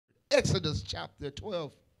Exodus chapter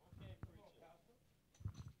 12.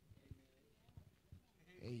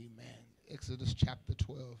 Amen. Exodus chapter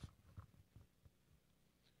 12.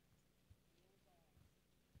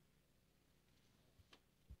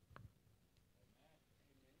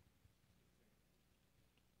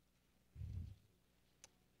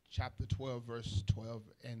 Chapter 12, verse 12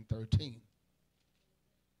 and 13.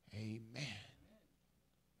 Amen.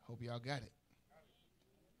 Hope y'all got it.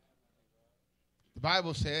 The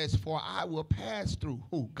Bible says, for I will pass through,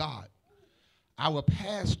 who? God. I will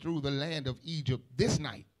pass through the land of Egypt this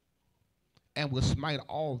night and will smite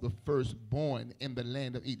all the firstborn in the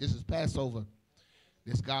land of Egypt. This is Passover.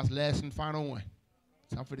 This is God's last and final one.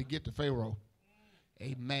 Time for to get to Pharaoh.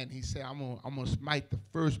 Amen. He said, I'm going to smite the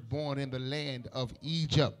firstborn in the land of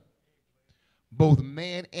Egypt, both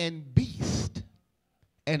man and beast,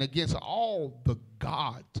 and against all the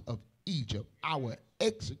gods of Egypt I will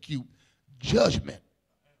execute judgment.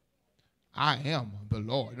 I am the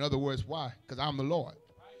Lord. In other words, why? Because I'm the Lord.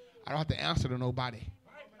 I don't have to answer to nobody.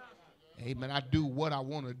 Amen. I do what I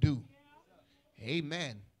want to do.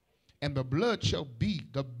 Amen. And the blood shall be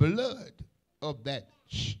the blood of that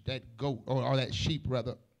goat, or that sheep,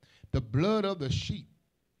 rather. The blood of the sheep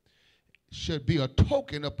should be a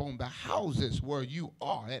token upon the houses where you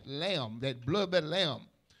are. That lamb, that blood of that lamb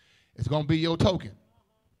is going to be your token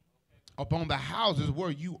upon the houses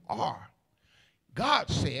where you are. God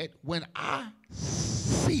said, when I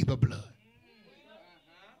see the blood.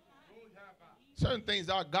 Certain things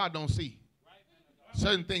God don't see.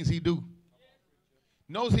 Certain things he do.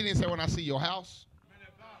 Notice he didn't say when I see your house,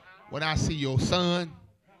 when I see your son,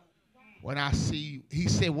 when I see, he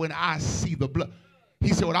said when I see the blood. He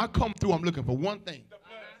said when I come through, I'm looking for one thing.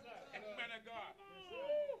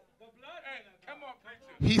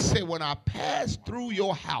 He said when I pass through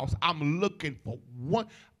your house, I'm looking for one.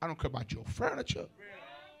 I don't care about your furniture.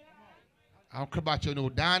 I don't care about your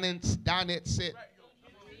new dinette set,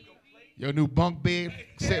 your new bunk bed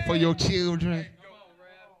set for your children.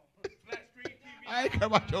 I ain't care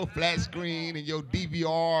about your flat screen and your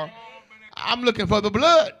DVR. I'm looking for the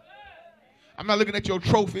blood. I'm not looking at your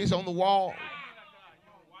trophies on the wall,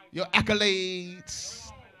 your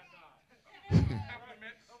accolades.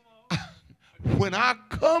 When I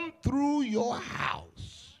come through your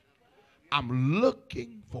house, I'm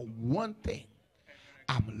looking for one thing.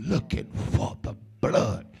 I'm looking for the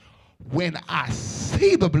blood. When I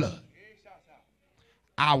see the blood,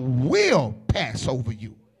 I will pass over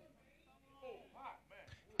you,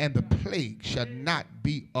 and the plague shall not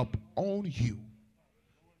be upon you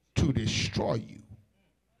to destroy you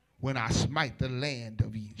when I smite the land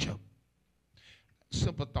of Egypt.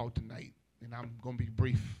 Simple thought tonight, and I'm going to be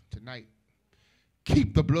brief tonight.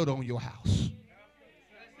 Keep the blood on your house.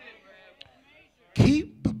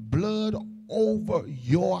 Keep the blood over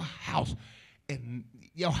your house. And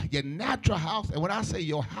your natural house, and when I say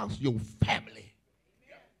your house, your family.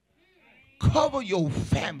 Cover your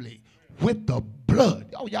family with the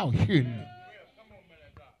blood. Oh, y'all hearing me?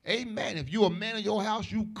 Amen. If you're a man of your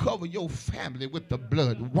house, you cover your family with the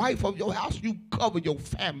blood. Wife of your house, you cover your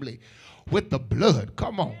family with the blood.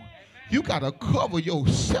 Come on. You got to cover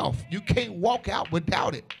yourself. You can't walk out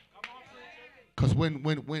without it. Because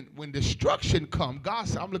when destruction comes, God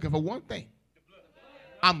said, I'm looking for one thing.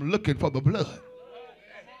 I'm looking for the blood.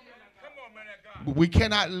 We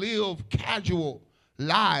cannot live casual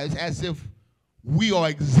lives as if we are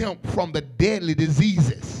exempt from the deadly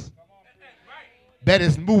diseases that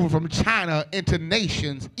is moving from China into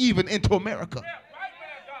nations, even into America.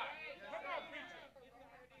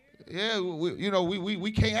 Yeah,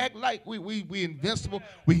 we can't act like we invincible.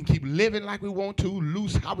 We can keep living like we want to,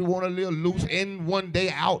 loose how we want to live, loose in one day,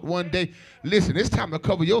 out one day. Listen, it's time to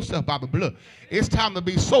cover yourself by the blood. It's time to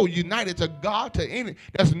be so united to God, to any.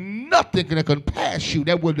 There's nothing that can pass you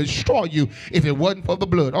that will destroy you if it wasn't for the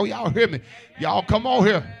blood. Oh, y'all hear me? Y'all come on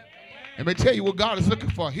here. Let me tell you what God is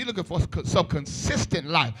looking for. He's looking for some consistent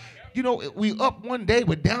life. You know, we up one day,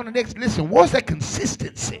 we're down the next. Listen, what's that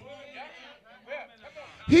consistency?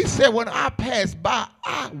 He said, when I pass by,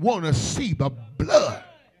 I want to see the blood.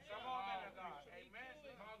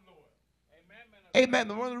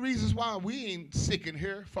 Amen. One of the reasons why we ain't sick in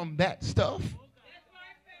here from that stuff,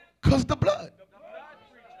 because the blood.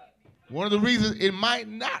 One of the reasons it might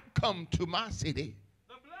not come to my city,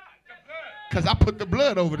 because I put the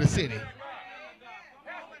blood over the city.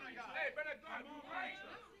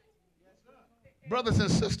 Brothers and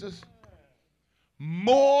sisters,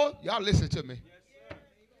 y'all listen to me.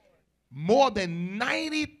 More than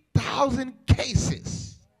 90,000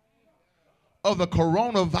 cases of the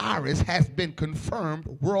coronavirus has been confirmed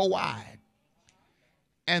worldwide.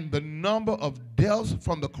 And the number of deaths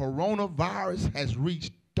from the coronavirus has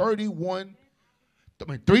reached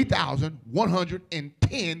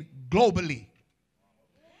 3,110 globally.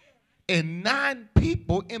 And 9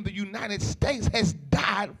 people in the United States has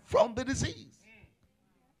died from the disease.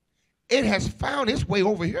 It has found its way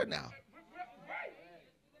over here now.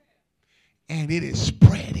 And it is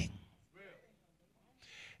spreading.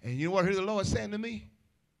 And you know what I hear the Lord saying to me?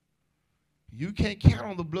 You can't count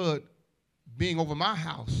on the blood being over my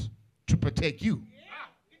house to protect you.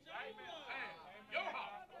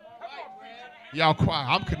 Y'all quiet.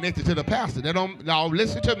 I'm connected to the pastor. They don't now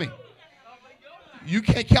listen to me. You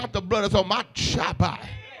can't count the blood that's on my Shabbat.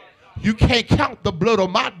 You can't count the blood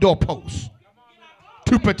on my doorpost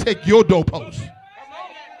to protect your doorpost.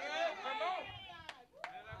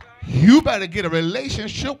 You better get a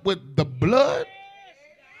relationship with the blood.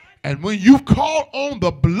 And when you call on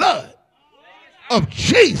the blood of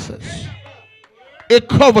Jesus, it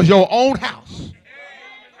covers your own house.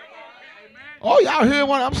 Oh, y'all hear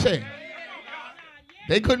what I'm saying?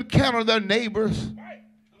 They couldn't count on their neighbors.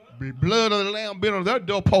 The blood of the lamb being on their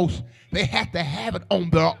doorpost. They had to have it on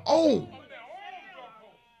their own.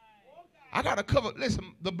 I got to cover,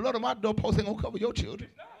 listen, the blood of my doorpost ain't going to cover your children.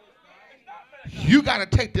 You got to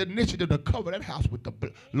take the initiative to cover that house with the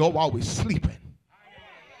blood. Lord, while we're sleeping,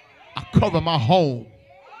 I cover my home,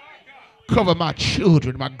 cover my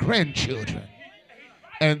children, my grandchildren.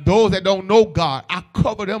 And those that don't know God, I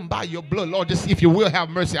cover them by your blood. Lord, just see if you will have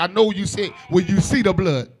mercy. I know you said when you see the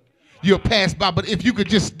blood, you'll pass by. But if you could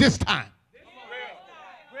just this time.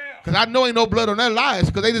 Because I know ain't no blood on their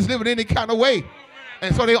lives because they just live in any kind of way.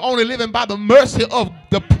 And so they're only living by the mercy of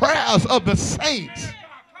the prayers of the saints.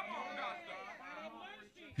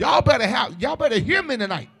 Y'all better hear me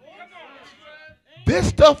tonight. This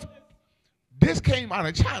stuff, this came out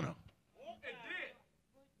of China.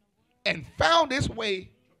 And found its way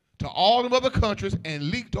to all the other countries and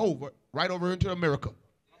leaked over, right over into America.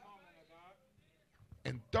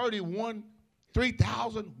 And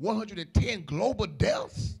 3,110 global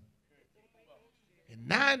deaths. And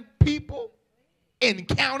 9 people in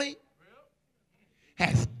county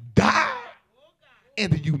has died in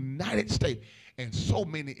the United States. And so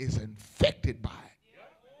many is infected by it.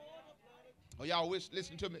 Oh, y'all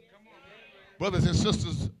listen to me. Brothers and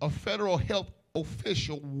sisters, a federal health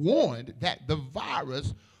official warned that the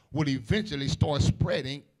virus would eventually start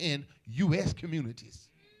spreading in U.S. communities.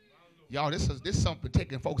 Y'all, this is something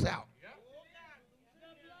taking folks out.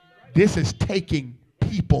 This is taking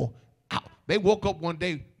people out. They woke up one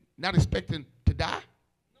day not expecting to die.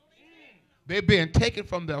 They're being taken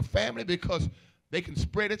from their family because they can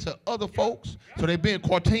spread it to other folks. So they're being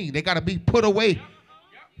quarantined. They got to be put away.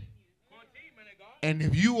 And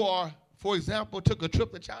if you are, for example, took a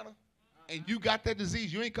trip to China, and you got that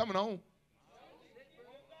disease, you ain't coming home.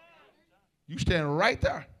 You stand right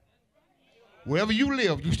there. Wherever you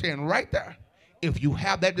live, you stand right there. If you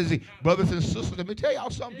have that disease. Brothers and sisters, let me tell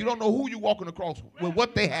y'all something. You don't know who you're walking across with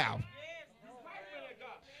what they have.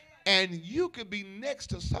 And you could be next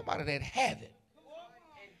to somebody that have it.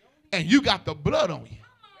 And you got the blood on you.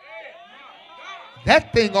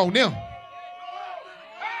 That thing on them.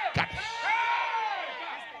 Got it.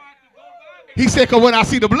 He said, because when I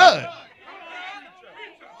see the blood.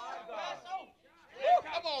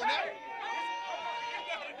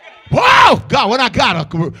 Wow, God, when I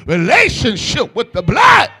got a relationship with the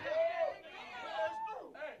blood,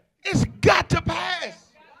 it's got to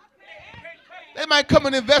pass. They might come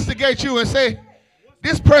and investigate you and say,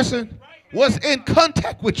 this person was in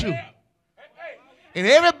contact with you. And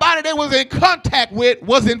everybody they was in contact with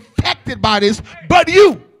was infected by this, but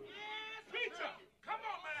you.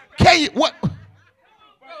 Can you, what?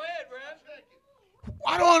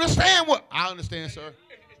 I don't understand what. I understand, sir.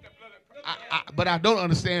 But I don't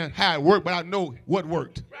understand how it worked, but I know what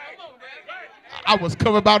worked. I was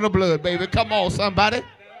covered by the blood, baby. Come on, somebody.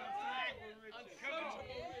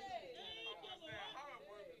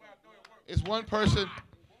 It's one person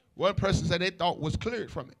said they thought was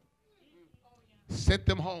cleared from it. Sent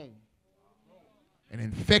them home and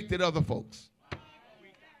infected other folks.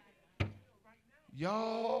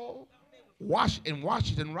 Y'all, in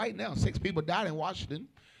Washington right now, 6 people died in Washington.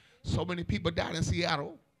 So many people died in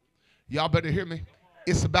Seattle. Y'all better hear me.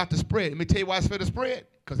 It's about to spread. Let me tell you why it's for to spread.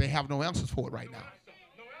 Because they have no answers for it right now.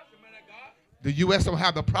 The U.S. don't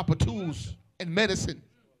have the proper tools and medicine.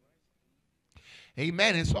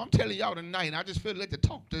 Amen. And so I'm telling y'all tonight, and I just feel like to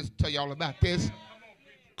tell y'all about this.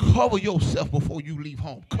 Cover yourself before you leave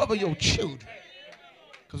home. Cover your children.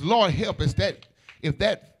 Because Lord help us that if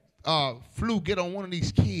that flu get on one of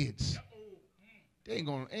these kids, they ain't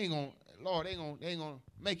gonna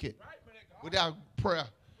make it without prayer.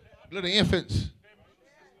 Little infants.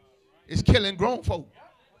 It's killing grown folk.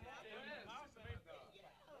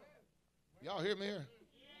 Y'all hear me here?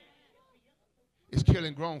 It's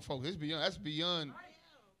killing grown folk. It's beyond. That's beyond.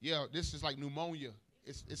 Yeah, this is like pneumonia.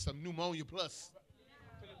 It's some pneumonia plus.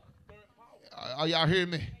 Are y'all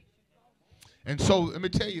hearing me? And so let me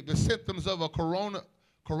tell you, the symptoms of a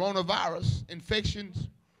coronavirus infections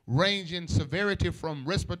range in severity from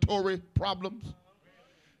respiratory problems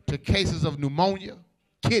to cases of pneumonia,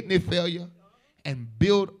 kidney failure, and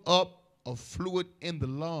build up of fluid in the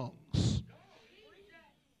lungs.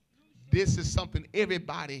 This is something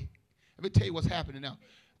everybody. Let me tell you what's happening now.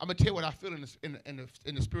 I'm gonna tell you what I feel in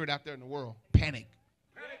the spirit out there in the world. Panic.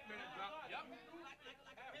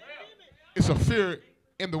 It's a fear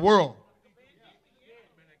in the world.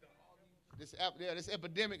 This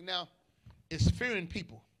epidemic now is fearing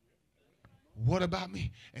people. What about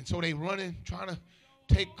me? And so they running, trying to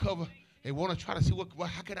take cover. They want to try to see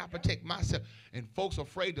how can I protect myself? And folks are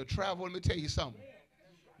afraid to travel. Let me tell you something.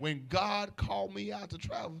 When God called me out to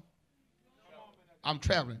travel, I'm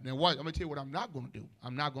traveling. Now what? I'm going to tell you what I'm not going to do.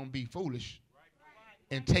 I'm not going to be foolish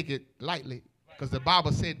and take it lightly, because the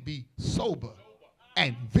Bible said be sober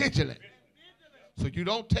and vigilant. So you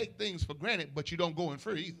don't take things for granted, but you don't go in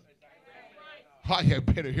fear either. Oh, yeah,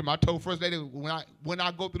 better hear my told first lady when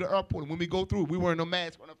I go through the airport, and when we go through, we wearing no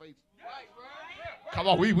mask on our face. Come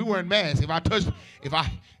on, we wearing masks.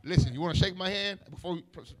 Listen, you want to shake my hand before we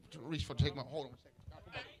reach for take my, hold on a second.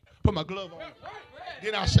 Put my glove on.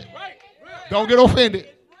 Then I'll shake. Don't get offended.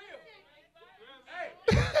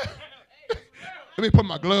 Let me put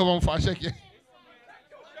my glove on before I shake you.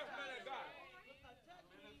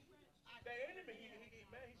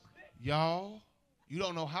 Y'all, you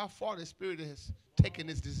don't know how far the spirit has taken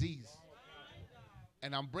this disease.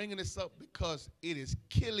 And I'm bringing this up because it is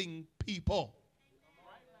killing people.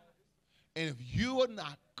 And if you are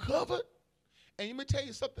not covered, and let me tell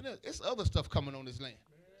you something else, it's other stuff coming on this land.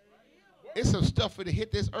 It's some stuff that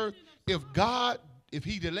hit this earth. If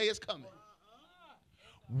he delays coming,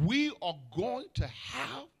 we are going to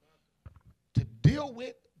have to deal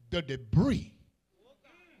with the debris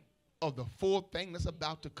of the full thing that's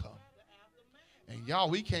about to come. And y'all,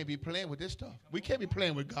 we can't be playing with this stuff. We can't be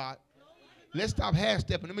playing with God. Let's stop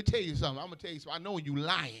half-stepping. Let me tell you something. I'm going to tell you something. I know you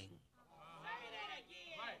lying.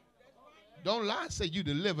 Don't lie and say you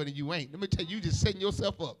delivered and you ain't. Let me tell you, you just setting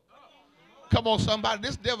yourself up. Come on, somebody.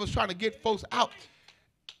 This devil's trying to get folks out.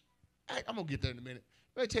 I'm going to get there in a minute.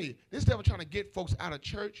 Let me tell you, this devil trying to get folks out of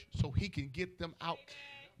church so he can get them out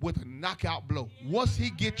with a knockout blow. Once he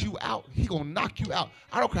gets you out, he going to knock you out.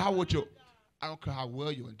 I don't care how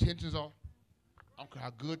well your intentions are. I don't care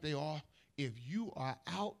how good they are. If you are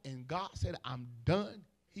out and God said, I'm done,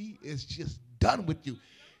 he is just done with you.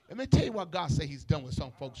 Let me tell you why God said he's done with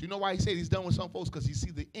some folks. You know why he said he's done with some folks? Because he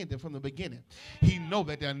sees the ending from the beginning. He knows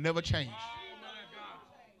that they'll never change.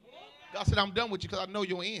 God said, I'm done with you because I know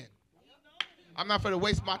your end. I'm not going to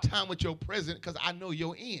waste my time with your present because I know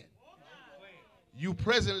your end. You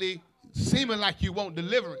presently seeming like you want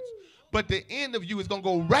deliverance, but the end of you is going to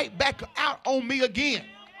go right back out on me again.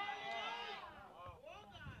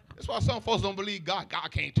 That's why some folks don't believe God.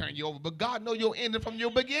 God can't turn you over, but God know your ending from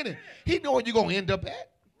your beginning. He know where you're going to end up at.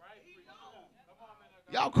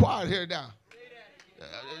 Y'all quiet here now.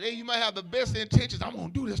 You might have the best intentions. I'm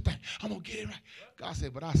going to do this thing. I'm going to get it right. God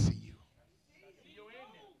said, but I see you.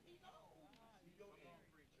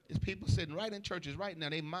 There's people sitting right in churches right now.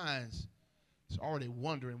 Their minds is already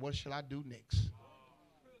wondering, what shall I do next?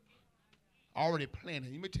 Already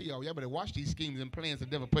planning. Let me tell y'all better watch these schemes and plans the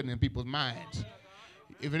devil putting in people's minds.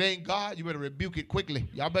 If it ain't God, you better rebuke it quickly.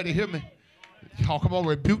 Y'all better hear me. Y'all come on,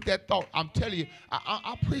 rebuke that thought. I'm telling you,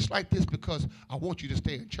 I preach like this because I want you to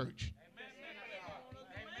stay in church.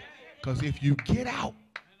 Because if you get out,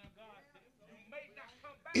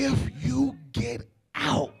 you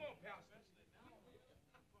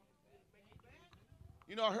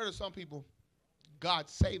know, I heard of some people, God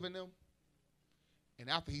saving them, and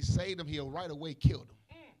after he saved them, he'll right away kill them.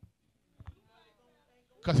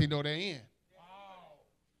 Because he know they're in.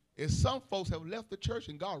 And some folks have left the church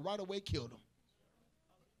and God right away killed them.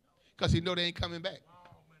 Because he know they ain't coming back.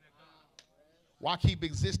 Why keep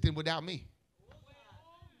existing without me?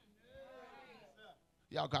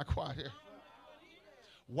 Y'all got quiet here.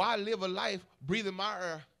 Why live a life breathing my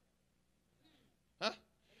air? Huh?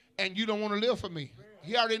 And you don't want to live for me.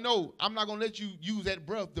 He already know I'm not going to let you use that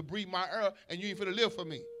breath to breathe my air and you ain't finna live for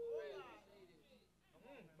me.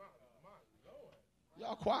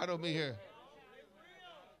 Y'all quiet on me here.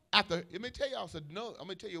 Let me tell y'all I'm going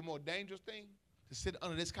to tell you a more dangerous thing, to sit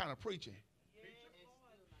under this kind of preaching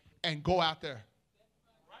and go out there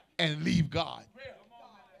and leave God.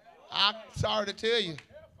 I'm sorry to tell you,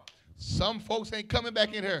 some folks ain't coming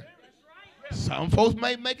back in here. Some folks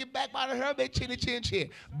may make it back by the hair, they chinny chin chin.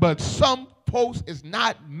 But some folks is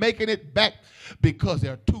not making it back because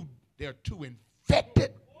they're too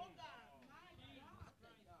infected.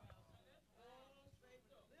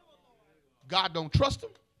 God don't trust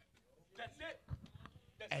them.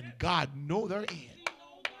 And God know their end.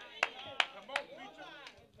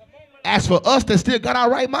 As for us that still got our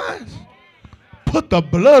right minds, put the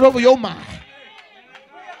blood over your mind.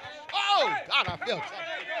 Oh, God, I feel something.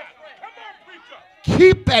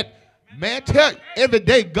 Keep that, man. Tell every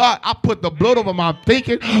day, God, I put the blood over my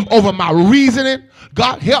thinking, over my reasoning.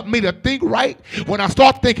 God, help me to think right. When I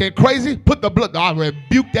start thinking crazy, put the blood. I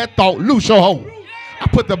rebuke that thought. Loose your hold. I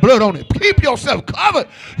put the blood on it. Keep yourself covered.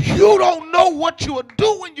 You don't know what you will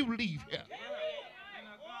do when you leave here.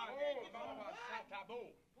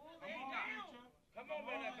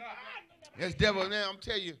 This devil now, I'm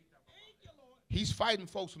telling you, he's fighting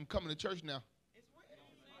folks from coming to church now.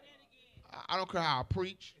 I don't care how I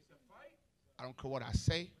preach. I don't care what I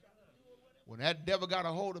say. When that devil got a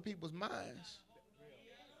hold of people's minds,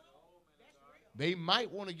 they might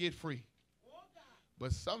want to get free.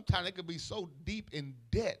 But sometimes they could be so deep in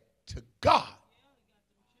debt to God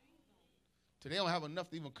till they don't have enough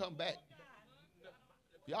to even come back.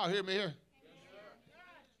 Y'all hear me here?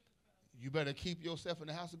 You better keep yourself in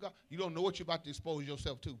the house of God. You don't know what you're about to expose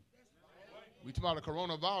yourself to. We talk about the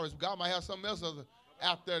coronavirus. God might have something else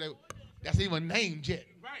out there that's even named yet.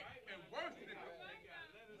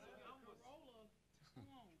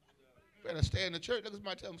 Better stay in the church. Look at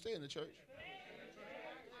somebody tell them stay in the church.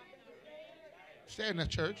 Stay in the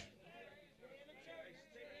church.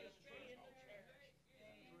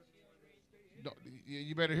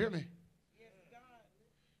 You better hear me.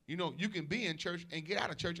 You know, you can be in church and get out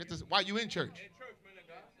of church while you in church.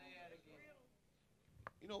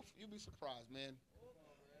 You know, you'll be surprised, man.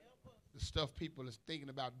 The stuff people is thinking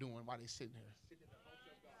about doing while they sitting here.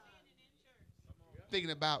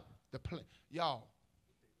 Thinking about the plan. Y'all,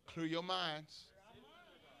 clear your minds.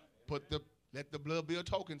 Let the blood be a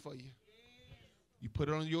token for you. You put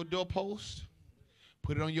it on your doorpost.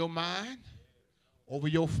 Put it on your mind. Over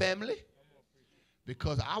your family.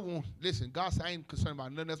 Because listen, God said I ain't concerned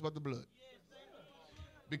about nothing else but the blood.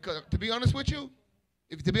 Because to be honest with you,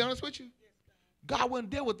 God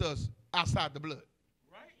wouldn't deal with us outside the blood.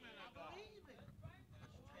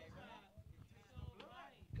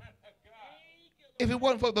 If it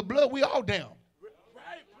wasn't for the blood, we all down.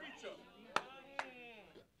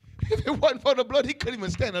 If it wasn't for the blood, he couldn't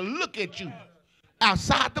even stand and look at you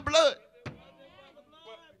outside the blood.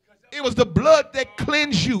 It was the blood that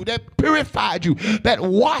cleansed you, that purified you, that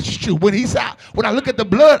washed you. When he said, when I look at the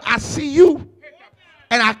blood, I see you.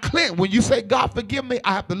 And I cleanse. When you say, God, forgive me,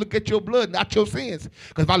 I have to look at your blood, not your sins.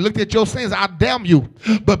 Because if I looked at your sins, I damn you.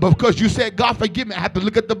 But because you said, God, forgive me, I have to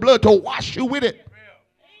look at the blood to wash you with it.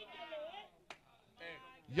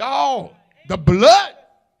 Y'all, the blood.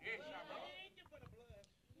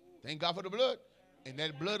 Thank God for the blood. And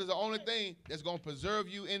that blood is the only thing that's going to preserve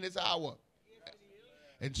you in this hour.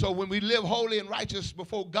 And so when we live holy and righteous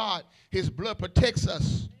before God, his blood protects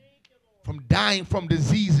us from dying from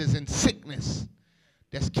diseases and sickness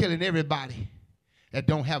that's killing everybody that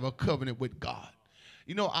don't have a covenant with God.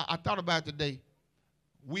 You know, I thought about it today.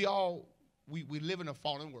 We live in a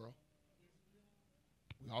fallen world.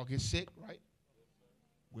 We all get sick, right?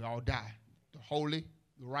 We all die. The holy,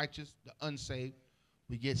 the righteous, the unsaved,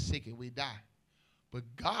 we get sick and we die. But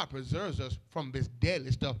God preserves us from this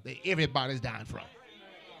deadly stuff that everybody's dying from.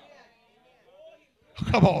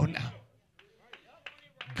 Come on now.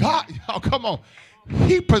 God, oh, come on.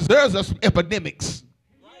 He preserves us from epidemics.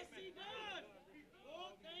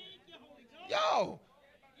 Yo,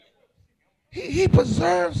 he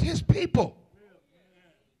preserves his people.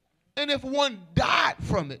 And if one died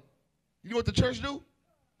from it, you know what the church do?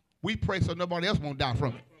 We pray so nobody else won't die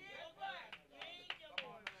from it.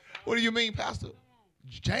 What do you mean, Pastor?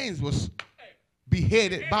 James was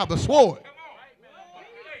beheaded by the sword.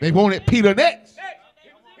 They wanted Peter next.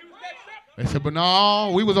 They said, but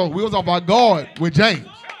no, we was off our guard with James.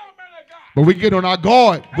 But we get on our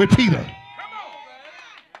guard with Peter.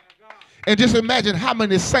 And just imagine how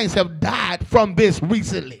many saints have died from this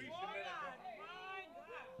recently.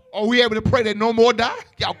 Are we able to pray that no more die?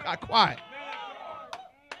 Y'all got quiet.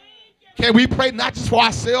 Can we pray not just for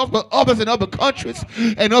ourselves, but others in other countries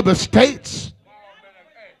and other states?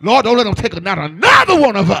 Lord, don't let them take another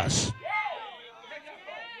one of us.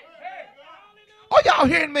 Oh, y'all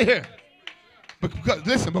hearing me here? Because,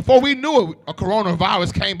 listen, before we knew it, a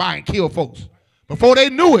coronavirus came by and killed folks. Before they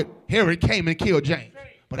knew it, Herod came and killed James.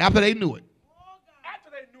 But after they knew it,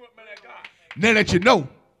 Now let you know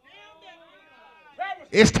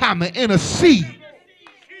it's time to intercede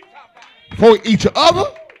for each other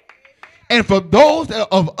and for those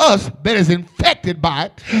of us that is infected by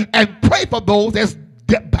it, and pray for those that's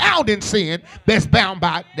bound in sin, that's bound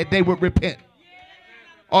by it, that they would repent.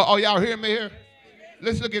 Oh, y'all hear me here?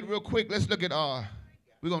 Let's look at real quick. Let's look at,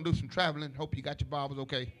 we're going to do some traveling. Hope you got your Bibles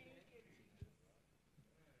okay.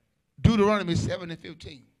 Deuteronomy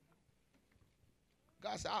 7:15.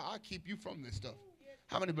 God said, I'll keep you from this stuff.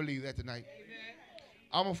 How many believe that tonight?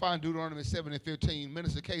 I'm going to find Deuteronomy 7:15.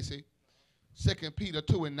 Minister Casey, 2 Peter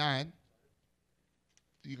 2:9.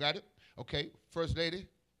 You got it? Okay. First Lady,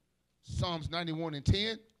 Psalms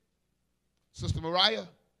 91:10. Sister Mariah,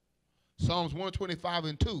 Psalms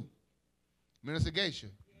 125:2. Minister Geisha,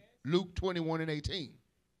 Luke 21:18.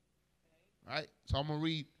 All right? So I'm going to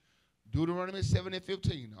read Deuteronomy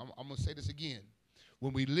 7:15. I'm going to say this again.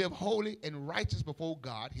 When we live holy and righteous before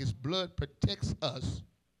God, his blood protects us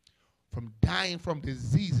from dying from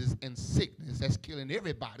diseases and sickness that's killing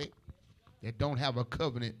everybody that don't have a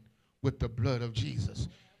covenant with the blood of Jesus.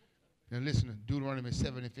 Now listen to Deuteronomy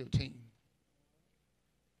 7:15.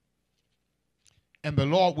 And the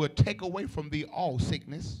Lord will take away from thee all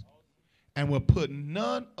sickness, and will put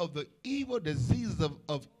none of the evil diseases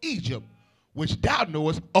of Egypt, which thou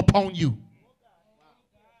knowest, upon you.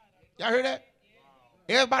 Y'all hear that?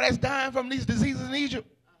 Everybody that's dying from these diseases in Egypt,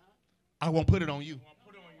 I won't put it on you.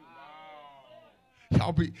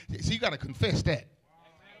 Y'all see, you got to confess that.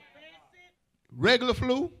 Regular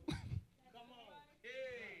flu,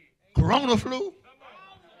 corona flu,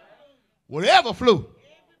 whatever flu,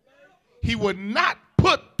 he would not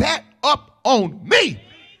put that up on me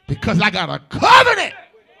because I got a covenant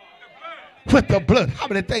with the blood. How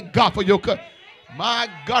many thank God for your covenant? My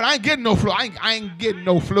God, I ain't getting no flu. I ain't getting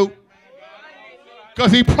no flu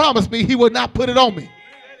because he promised me he would not put it on me.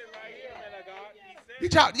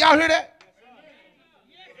 Y'all hear that?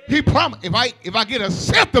 He promised if I get a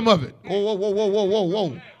symptom of it,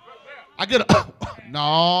 whoa. I get a,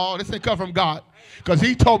 no, this ain't come from God. Because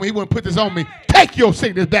he told me he wouldn't put this on me. Take your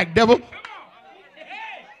sickness back, devil.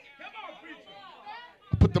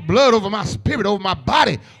 I put the blood over my spirit, over my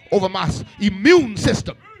body, over my immune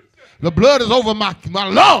system. The blood is over my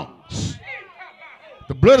lungs.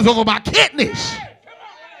 The blood is over my kidneys.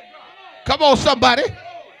 Come on, somebody.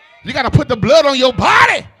 You got to put the blood on your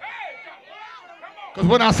body. Because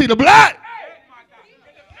when I see the blood,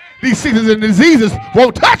 these sicknesses and diseases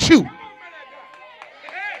won't touch you.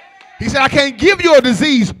 He said, I can't give you a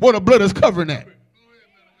disease where the blood is covering that.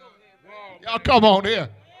 Y'all come on here.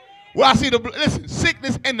 Well, I see the blood. Listen,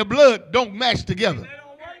 sickness and the blood don't match together.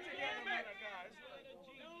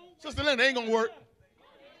 Sister Linda, ain't going to work.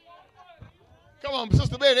 Come on,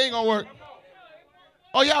 Sister Betty, ain't going to work.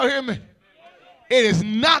 Oh, y'all hear me? It is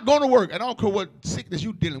not going to work. And I don't care what sickness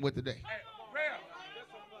you're dealing with today.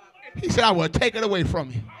 He said, I will take it away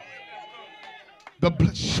from you. The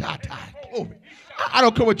blood shot. I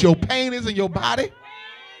don't care what your pain is in your body.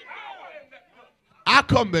 I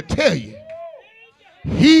come to tell you,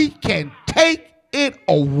 he can take it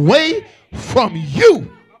away from you.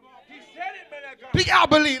 Do y'all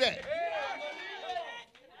believe that?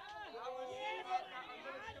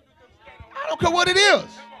 I don't care what it is.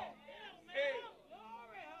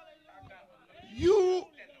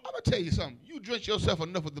 I'm going to tell you something. You drench yourself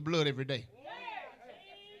enough with the blood every day.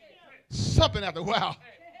 Something after a while.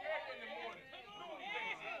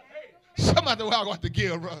 Something after a while I'm going to have to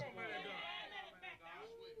give, bro.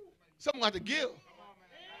 Something I'm going to have to give.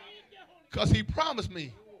 Because he promised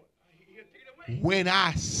me when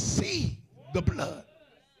I see the blood.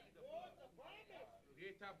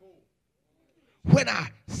 When I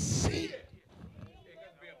see it.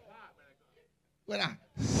 When I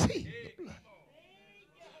see the blood.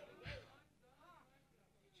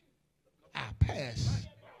 I pass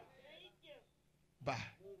by.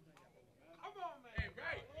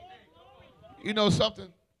 You know something?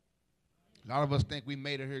 A lot of us think we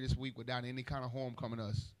made it here this week without any kind of harm coming to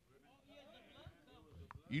us.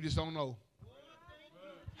 You just don't know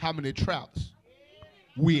how many traps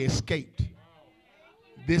we escaped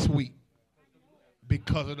this week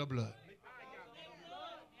because of the blood.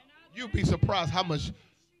 You'd be surprised how much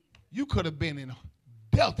you could have been in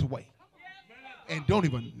death's way and don't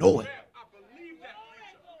even know it.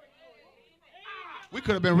 We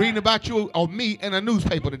could have been reading about you or me in a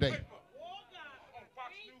newspaper today.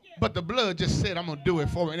 But the blood just said, I'm going to do it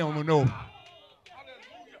for me. They don't even know.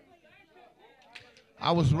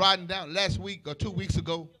 I was riding down last week or 2 weeks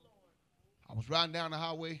ago. I was riding down the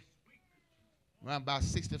highway, around about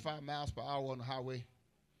 65 miles per hour on the highway.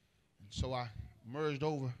 And so I merged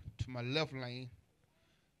over to my left lane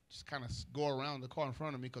just kind of go around the car in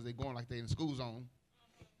front of me because they're going like they're in the school zone.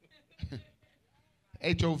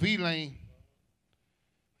 HOV lane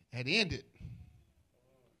had ended.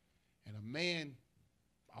 And a man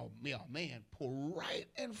pulled right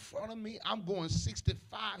in front of me. I'm going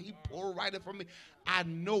 65. He pulled right in front of me. I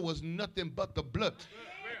know it was nothing but the blood.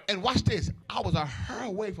 And watch this. I was a hair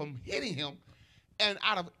away from hitting him. And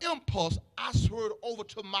out of impulse, I swerved over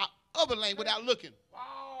to my other lane without looking.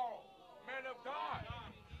 Wow, man of God.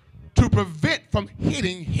 To prevent from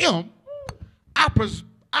hitting him,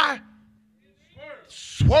 I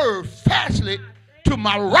swerved fastly to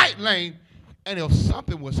my right lane. And if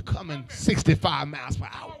something was coming 65 miles per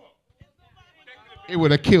hour, it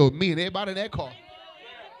would have killed me and everybody in that car.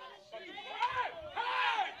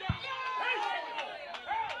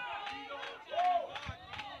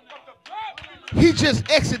 He just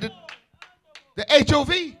exited the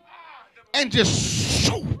HOV and just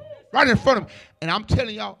shoo, right in front of him. And I'm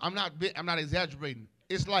telling y'all, I'm not exaggerating.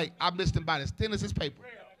 It's like I missed him by as thin as his paper.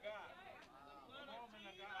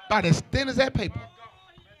 By as thin as that paper.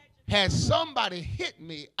 Had somebody hit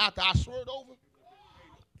me after I swerved over,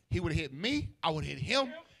 he would have hit me, I would have hit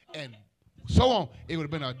him, and so on. It would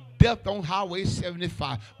have been a death on Highway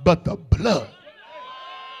 75. But the blood.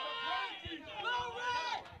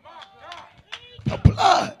 The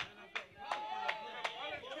blood.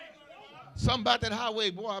 Something about that highway,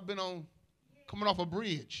 boy, I've been on, coming off a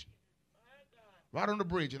bridge. Right on the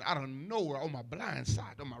bridge, and out of nowhere, on my blind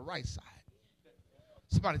side, on my right side,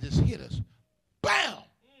 somebody just hit us. Bam!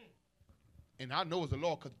 And I know it was the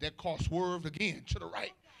Lord because that car swerved again to the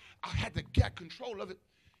right. I had to get control of it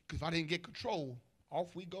because if I didn't get control,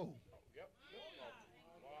 off we go.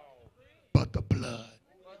 But the blood.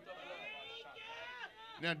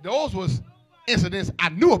 Now, those was incidents I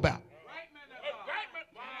knew about.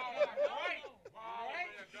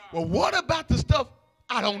 Well, what about the stuff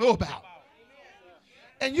I don't know about?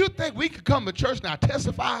 And you think we could come to church now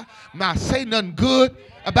testify, not say nothing good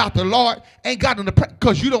about the Lord, ain't got in the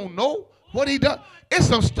because you don't know what he done? It's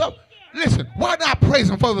some stuff. Listen, why not praise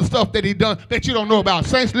him for the stuff that he done that you don't know about?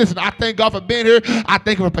 Saints, listen, I thank God for being here. I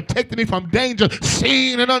thank him for protecting me from danger,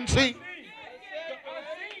 seen and unseen.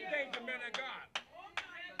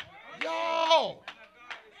 Yo,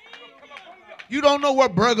 you don't know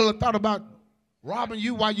what burglar thought about robbing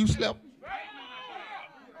you while you slept.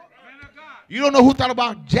 You don't know who thought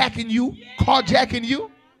about jacking you, carjacking you.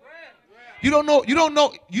 You don't know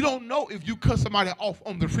if you cut somebody off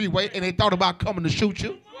on the freeway and they thought about coming to shoot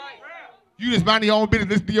you. You just mind your own business,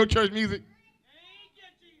 listen to your church music.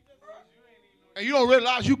 And you don't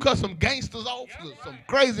realize you cut some gangsters off, some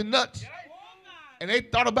crazy nuts. And they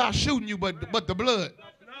thought about shooting you, but the blood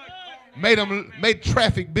made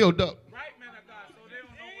traffic build up.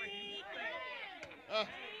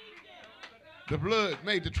 The blood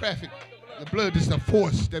made the traffic. The blood is the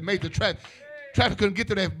force that made the traffic. Traffic couldn't get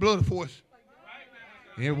to that blood force.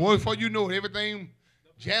 And before you know it, everything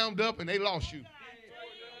jammed up and they lost you.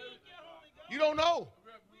 You don't know.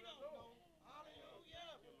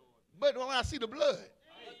 But when I see the blood,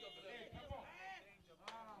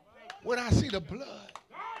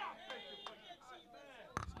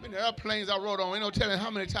 many airplanes I rode on, ain't no telling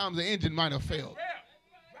how many times the engine might have failed.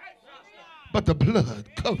 But the blood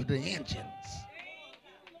covered the engines.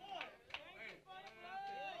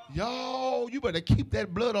 Yo, you better keep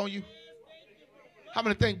that blood on you. How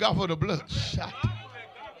many thank God for the blood shot?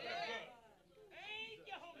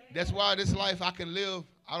 That's why this life I can live.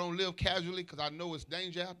 I don't live casually because I know it's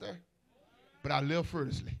danger out there. But I live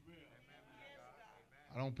fearlessly.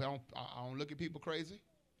 I don't look at people crazy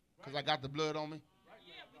because I got the blood on me.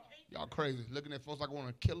 Y'all crazy. Looking at folks like I want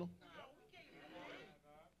to kill them.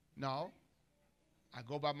 No. I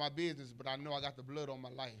go by my business, but I know I got the blood on my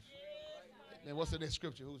life. And what's in that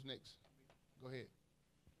scripture? Who's next? Go ahead.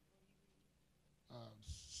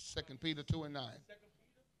 2 Peter 2 and 9.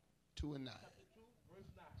 2 and 9.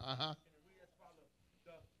 Uh-huh.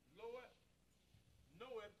 The Lord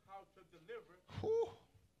knoweth how to deliver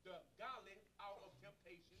the godly out of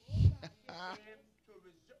temptation and to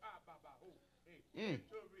reserve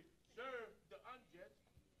the unjust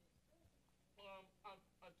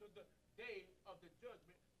until the day of the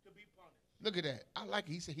judgment to be punished. Look at that. I like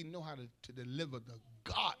it. He said he know how to deliver the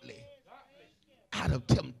godly out of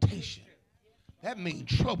temptation. That means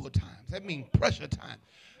trouble times. That means pressure time.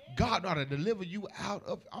 God ought to deliver you out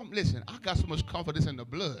of. Listen, I got so much confidence in the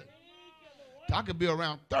blood. I could be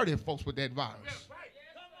around 30 folks with that virus.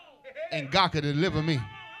 And God could deliver me.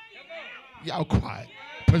 Y'all quiet.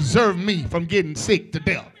 Preserve me from getting sick to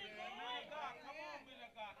death.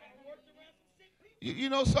 You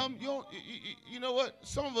know something? You know what?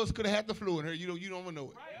 Some of us could have had the flu in here. You don't even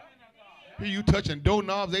know it. Hear you touching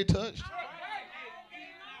doorknobs they touched.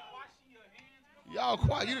 Y'all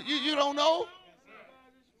quiet. You don't know.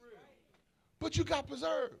 But you got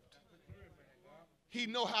preserved. He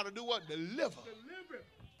know how to do what? Deliver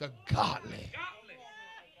the godly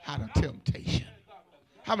out of temptation.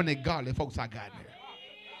 How many godly folks I got there?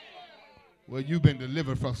 Well, you've been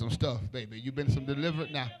delivered from some stuff, baby. You've been some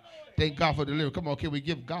delivered now. Thank God for deliverance. Come on, can we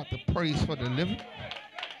give God the praise for deliverance?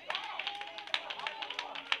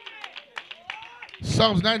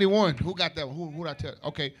 Psalms 91. Who got that one? Who did I tell?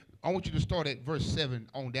 Okay, I want you to start at verse 7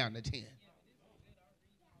 on down to 10.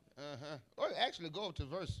 Or actually go up to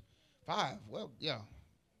verse 5. Well, yeah.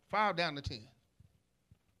 5 down to 10.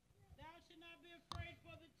 Thou should not be afraid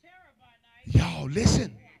for the terror by night. Y'all,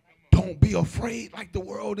 listen. Don't be afraid like the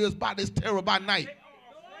world is by this terror by night.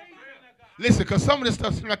 Listen, because some of this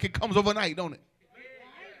stuff seems like it comes overnight, don't it?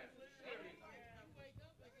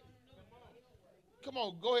 Come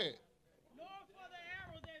on, go ahead. Nor for the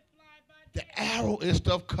arrow that fly by day. The arrow is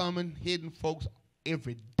stuff coming, hitting folks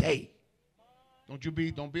every day.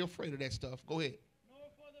 Don't be afraid of that stuff. Go ahead. Nor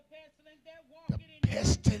for the pestilence that The walketh in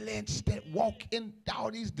pestilence that walk in, all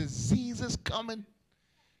these diseases coming.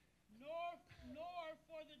 nor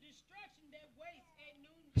for the destruction that wastes at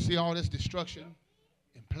noonday. See all this destruction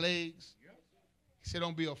and plagues. He said,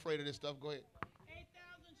 don't be afraid of this stuff. Go ahead. 8,000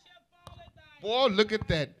 shall fall at thy Boy, look at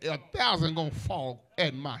that. 1,000 going to fall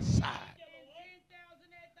at my side. 10,000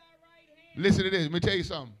 at thy right hand. Listen to this. Let me tell you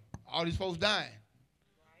something. All these folks dying,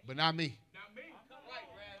 but not me.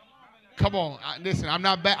 Come on. Listen, I'm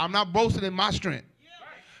not boasting in my strength,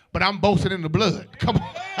 but I'm boasting in the blood. Come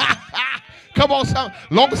on. Come on, son.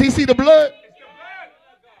 Long as he see the blood,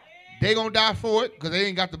 they going to die for it because they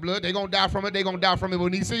ain't got the blood. They going to die from it. They going to die from it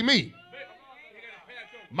when he see me.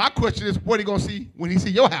 My question is, what he going to see when he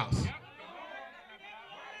see your house?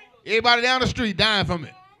 Everybody down the street dying from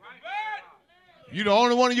it. You the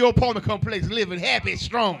only one in your apartment complex living happy,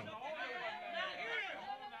 strong.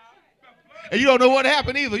 And you don't know what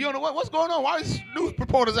happened either. You don't know what's going on. Why these news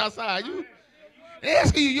reporters outside? You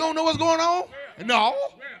asking you don't know what's going on? No.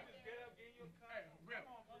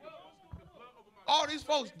 All these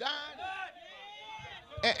folks dying.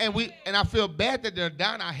 And I feel bad that they're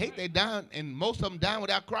dying. I hate they dying, and most of them dying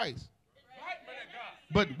without Christ.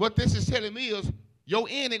 But what this is telling me is your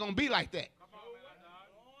end ain't gonna be like that.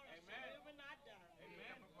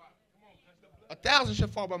 1,000 shall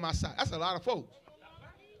fall by my side. That's a lot of folks.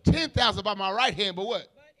 10,000 by my right hand, but what?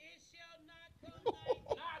 But it shall not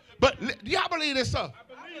come But do y'all believe this stuff? I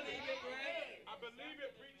believe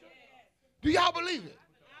it, preacher. Do y'all believe it?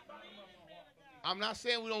 I'm not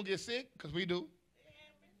saying we don't get sick, because we do.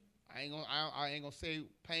 I ain't gonna say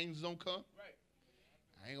pains don't come.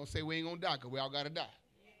 I ain't gonna say we ain't gonna die, because we all gotta die.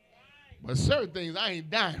 But certain things I ain't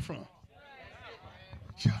dying from.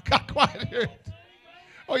 Y'all got quiet here.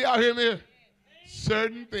 Oh, y'all hear me?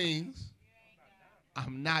 Certain things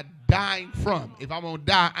I'm not dying from. If I'm gonna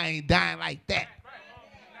die, I ain't dying like that.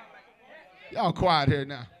 Y'all quiet here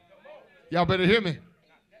now. Y'all better hear me.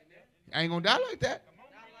 I ain't gonna die like that.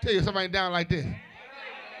 Tell you somebody ain't dying like this.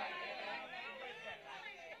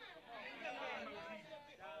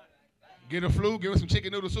 Get a flu, give me some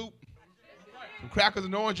chicken noodle soup, some crackers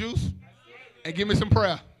and orange juice, and give me some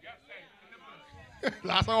prayer.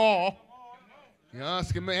 Lots of oil. You know,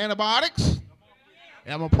 give me antibiotics,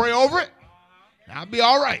 and I'm going to pray over it, and I'll be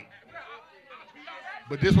all right.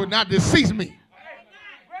 But this would not decease me.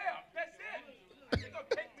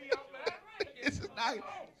 This is not.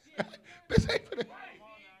 This ain't for the.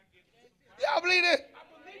 Y'all believe it?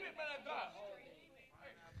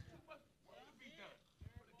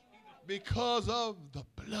 Because of the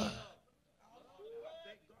blood.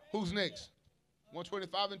 Who's next?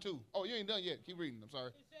 125 and 2. Oh, you ain't done yet. Keep reading. I'm sorry.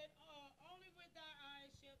 It said, only with thy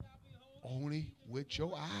eyes shalt thou behold. Only with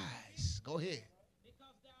your eyes. Go ahead.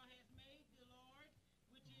 Because thou hast made the Lord,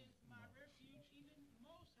 which is my refuge, even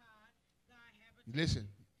most high, thy habitation. Listen,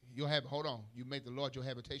 you'll have, hold on. You make the Lord your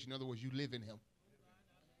habitation. In other words, you live in him.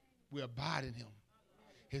 We abide in him.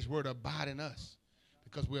 His word abide in us.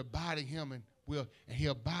 Because we abide in him and he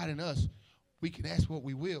abide in us, we can ask what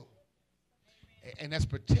we will. And that's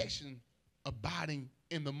protection abiding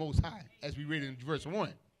in the Most High, as we read in verse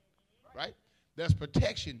 1. Right? That's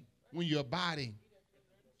protection when you're abiding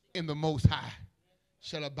in the Most High.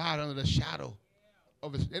 Shall abide under the shadow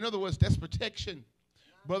of his. In other words, that's protection.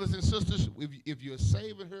 Brothers and sisters, if you're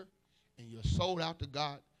saving her and you're sold out to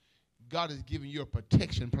God, God is giving you a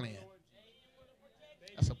protection plan.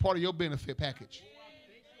 That's a part of your benefit package.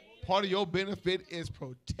 Part of your benefit is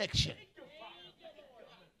protection.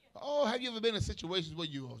 Oh, have you ever been in situations where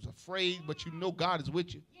you was afraid, but you know God is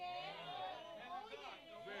with you?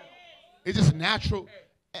 It's just natural.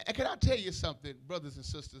 And can I tell you something, brothers and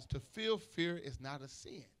sisters? To feel fear is not a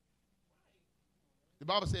sin. The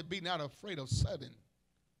Bible said, be not afraid of sudden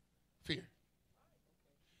fear.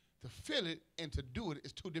 To feel it and to do it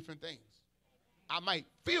is two different things. I might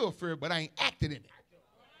feel fear, but I ain't acting in it.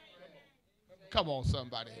 Come on,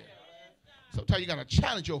 somebody here. Sometimes you got to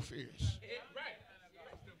challenge your fears.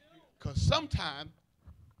 Because sometimes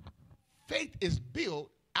faith is built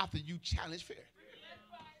after you challenge fear.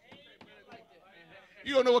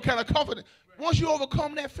 You don't know what kind of confidence. Once you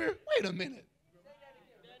overcome that fear, wait a minute.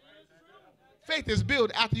 Faith is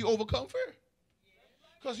built after you overcome fear.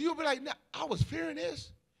 Because you'll be like, nah, I was fearing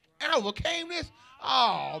this, and I overcame this.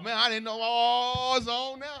 Oh, man, I didn't know. Oh, it's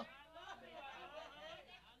on now.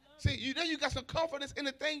 See, you got some confidence in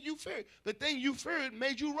the thing you feared. The thing you feared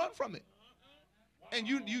made you run from it. And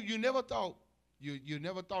you never thought, you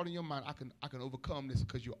never thought in your mind, I can overcome this,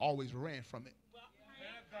 because you always ran from it.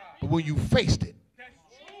 But when you faced it,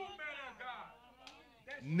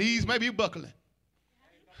 knees may be buckling,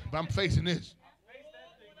 but I'm facing this.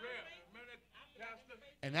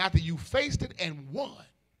 And after you faced it and won,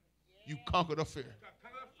 you conquered a fear.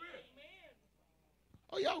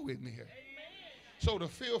 Oh, y'all with me here? So to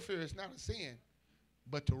feel fear is not a sin,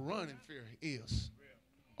 but to run in fear is.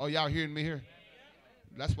 Oh, y'all hearing me here?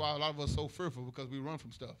 That's why a lot of us are so fearful, because we run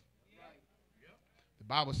from stuff. The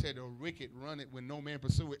Bible said the wicked run it when no man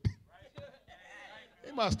pursue it.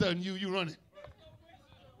 They must have done you running.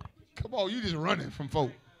 Come on, you just running from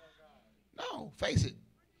folk. No, face it.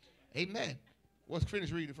 Amen. What's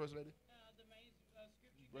finish reading, First Lady?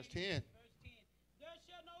 Verse 10. There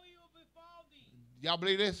shall no evil befall thee. Y'all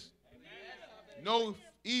believe this? Amen. No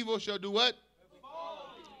evil shall do what?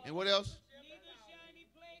 And what else? Neither shall any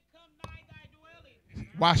plague come nigh thy dwelling.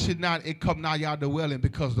 Why should not it come nigh y'all dwelling?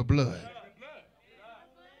 Because of the blood.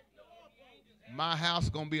 My house is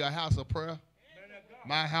going to be a house of prayer.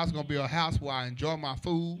 My house is going to be a house where I enjoy my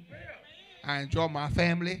food. I enjoy my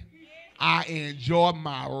family. I enjoy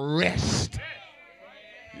my rest.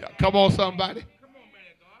 Yeah, come on, somebody.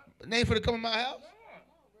 Name for to come in my house.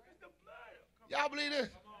 Y'all believe this?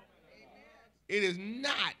 It is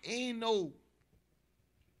not. Ain't no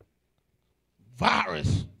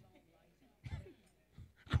virus.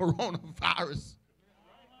 Coronavirus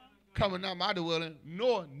coming out my dwelling,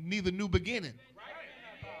 nor neither new beginning.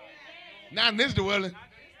 Not in this dwelling.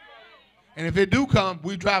 And if it do come,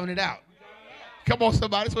 we driving it out. Come on,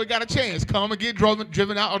 somebody. So we got a chance. Come and get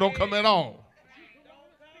driven out, or don't come at all.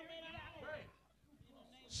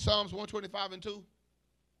 Psalms 125 and 2. As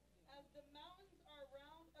the mountains are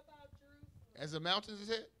round about Jerusalem. As the mountains is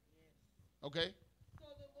it? Okay. So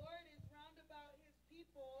the Lord is round about his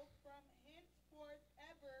people from henceforth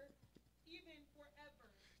ever, even forever.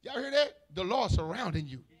 Y'all hear that? The Lord surrounding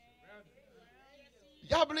you.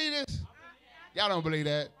 Y'all believe this? Y'all don't believe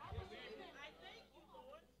that?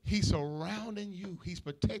 He's surrounding you. He's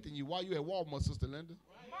protecting you. While you at Walmart, Sister Linda.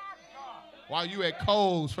 While you at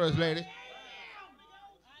Kohl's, First Lady.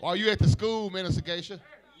 While you at the school, Minister Geisha.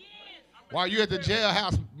 While you at the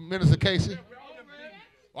jailhouse, Minister Casey.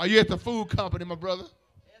 While you at the food company, my brother.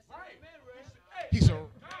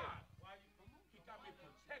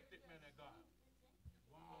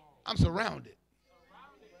 I'm surrounded.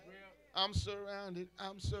 I'm surrounded.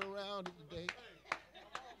 I'm surrounded today.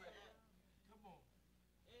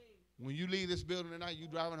 When you leave this building tonight, you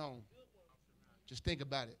driving home. Just think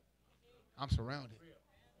about it. I'm surrounded.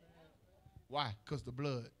 Why? Because the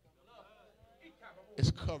blood is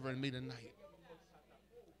covering me tonight.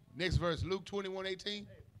 Next verse, Luke 21:18.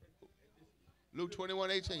 Luke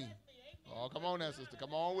 21:18. Oh, come on now, sister.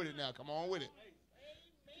 Come on with it now. Come on with it.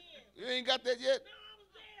 You ain't got that yet?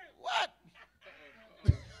 What?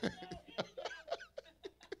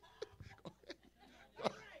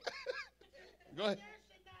 Go ahead.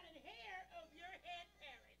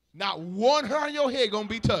 Not one hair on your head gonna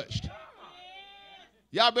be touched.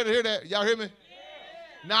 Y'all better hear that. Y'all hear me?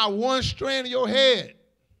 Not one strand of your head.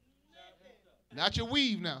 Not your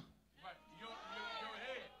weave now.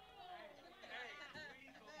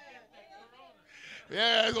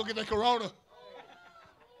 Yeah, it's gonna get that corona.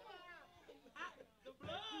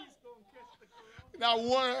 Not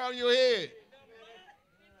one hair on your head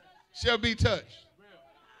shall be touched.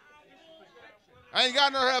 I ain't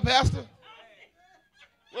got no hair, Pastor.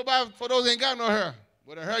 What about for those that ain't got no hair?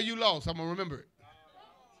 Well, the hair you lost, I'm going to remember it.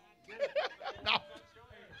 No.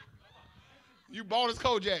 You bought this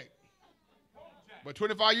Kojak. But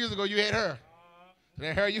 25 years ago, you had hair. So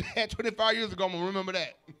that hair you had 25 years ago, I'm going to remember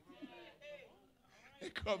that. They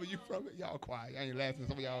cover you from it. Y'all quiet. I ain't laughing.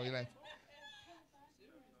 Some of y'all ain't laughing.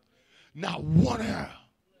 Not one hair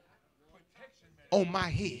on my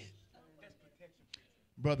head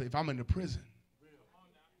Brother, if I'm in the prison,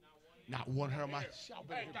 not one hair of my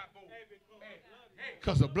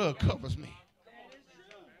because the blood covers me.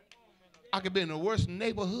 I could be in the worst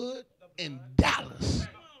neighborhood in Dallas.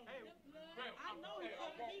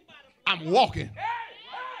 I'm walking,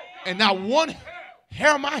 and not one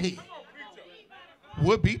hair of my head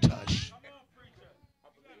would be touched.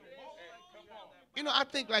 You know, I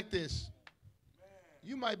think like this.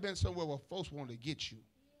 You might have been somewhere where folks wanted to get you,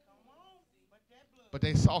 but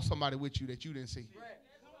they saw somebody with you that you didn't see.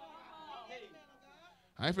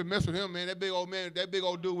 I ain't finna mess with him, man. That big old man, that big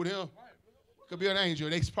old dude with him could be an angel.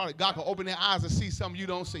 They probably, God can open their eyes and see something you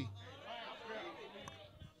don't see.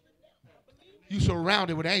 You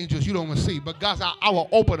surrounded with angels you don't even see, but God said, I will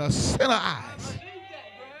open a sinner eyes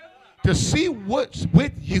to see what's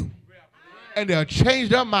with you, and they'll change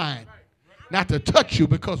their mind not to touch you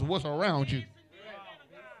because of what's around you.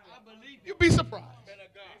 You'd be surprised.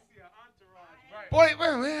 Boy,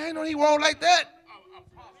 man, ain't no need wrong like that.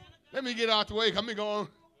 Let me get out the way. Come me going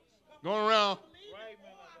around.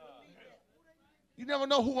 You never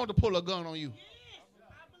know who wants to pull a gun on you.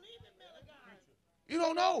 You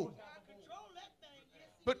don't know.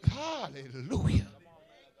 But hallelujah.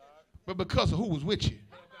 But because of who was with you.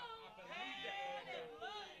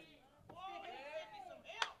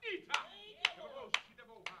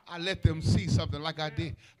 I let them see something like I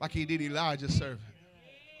did, like he did Elijah's servant.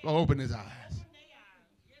 Lord, open his eyes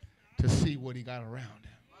to see what he got around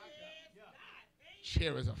him.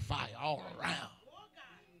 Chariots of fire all around.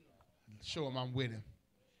 Show him I'm with him.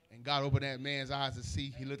 And God opened that man's eyes to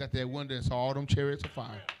see. He looked at that window and saw all them chariots of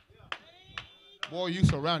fire. Boy, you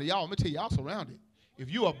surrounded. Y'all, let me tell you, y'all surrounded.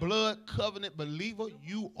 If you a blood covenant believer,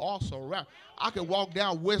 you are surrounded. I can walk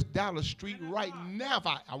down West Dallas Street right now if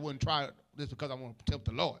I wouldn't try this because I want to tempt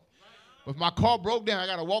the Lord. But if my car broke down, I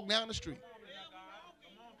got to walk down the street.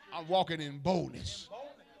 I'm walking in boldness.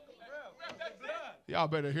 Y'all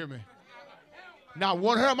better hear me. Now,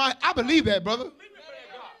 one hair of mine, I believe that, brother.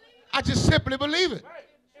 I just simply believe it.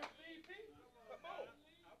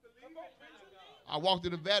 I walked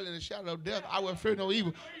through the valley in the shadow of death. I will fear no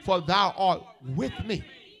evil, for thou art with me.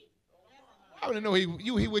 I want to know he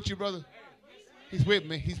with you, brother. He's with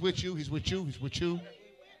me. He's with you. He's with you. He's with you.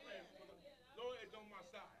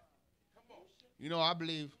 You know, I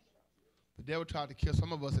believe the devil tried to kill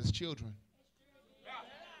some of us as children.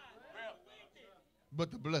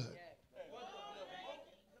 But the blood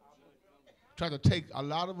tried to take a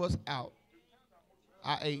lot of us out.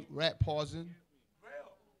 I ate rat poison.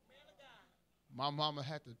 My mama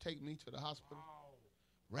had to take me to the hospital.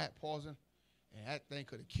 Rat poison. And that thing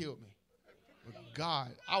could have killed me. But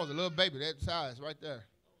God, I was a little baby that size right there.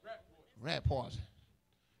 Rat poison.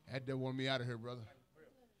 That devil wanted me out of here, brother.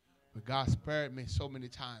 But God spared me so many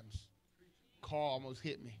times. Car almost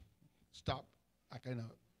hit me. Stopped like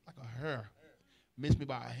a hair. Missed me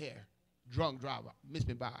by a hair. Drunk driver. Missed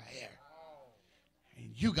me by a hair.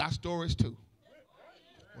 And you got stories too.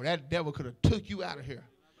 Well, that devil could have took you out of here.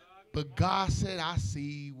 But God said, I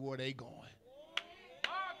see where they going.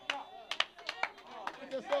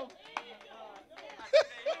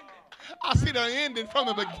 I see the ending from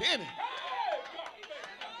the beginning.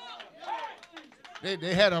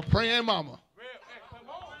 They had a praying mama.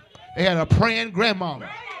 They had a praying grandmama.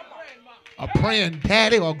 A praying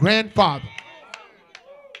daddy or grandfather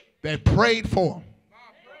that prayed for them.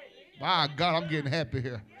 My God, I'm getting happy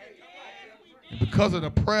here. And because of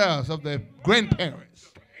the prayers of their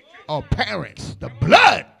grandparents or parents, the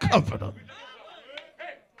blood covered them.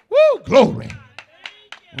 Woo, glory.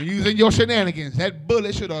 When you was in your shenanigans, that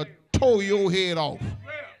bullet should have tore your head off.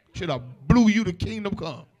 Should have blew you to kingdom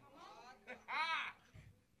come.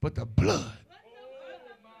 But the blood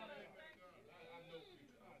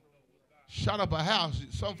shot up a house.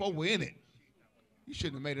 Some folk were in it. You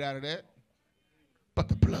shouldn't have made it out of that. But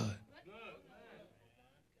the blood.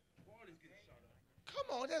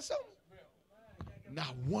 Come on, that's something.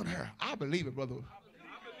 Not one hair. I believe it, brother.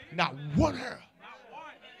 Not one hair.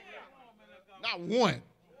 Not one.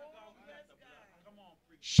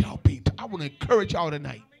 Shall be. I want to encourage y'all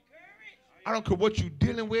tonight. I don't care what you're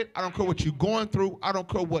dealing with. I don't care what you're going through. I don't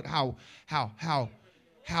care what how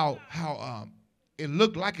it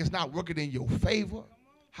looked like it's not working in your favor.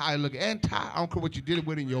 How it look anti. I don't care what you're dealing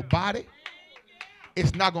with in your body.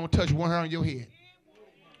 It's not going to touch one hair on your head.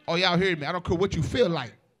 Oh, y'all hear me? I don't care what you feel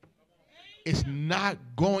like. It's not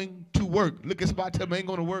going to work. Look at somebody tell me it ain't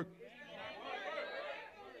going to work.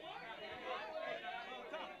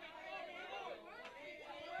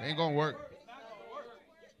 It ain't going to work.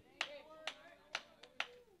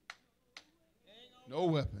 No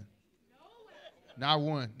weapon. Not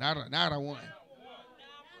one. Not a one.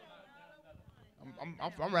 I'm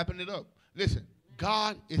I'm wrapping it up. Listen,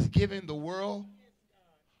 God is giving the world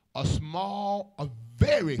a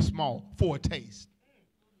very small foretaste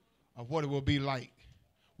of what it will be like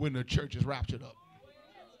when the church is raptured up.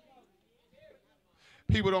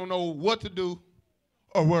 People don't know what to do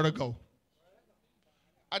or where to go.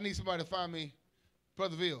 I need somebody to find me,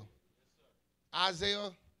 Brother Ville,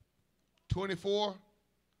 Isaiah 24,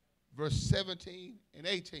 verse 17 and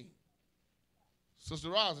 18. Sister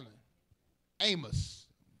Rosalind, Amos.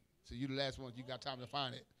 So you the last one. You got time to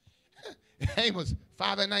find it. Amos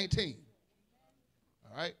 5 and 19.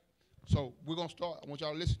 All right? So we're going to start. I want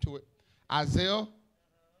y'all to listen to it. Isaiah,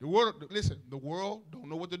 the world don't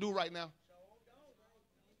know what to do right now.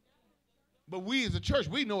 But we as a church,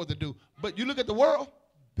 we know what to do. But you look at the world,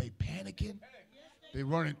 they panicking. They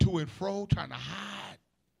running to and fro, trying to hide.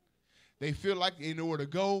 They feel like they know where to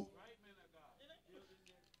go.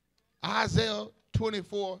 Isaiah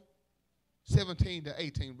 24, 17 to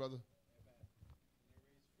 18, brother.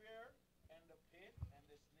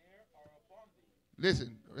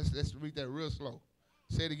 Listen, let's read that real slow.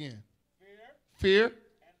 Say it again. Fear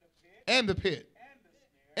and the pit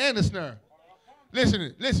and the snare.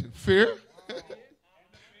 Listen. Fear,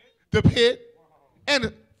 the pit, and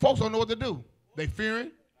the folks don't know what to do. They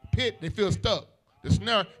fearing, pit, they feel stuck. The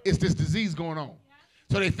snare is this disease going on.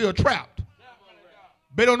 So they feel trapped.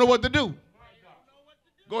 They don't know what to do.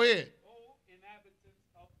 Go ahead. O inhabitants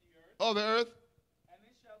of the earth. Oh, the earth. And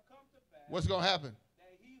it shall come to pass What's going to happen?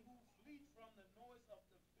 that he who flees from the noise of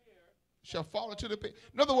the fear Shall fall into the pit.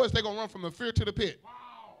 In other words, they're going to run from the fear to the pit.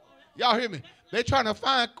 Y'all hear me? They're trying to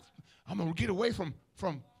find, I'm going to get away from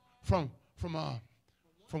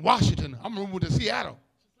Washington. I'm going to move to Seattle.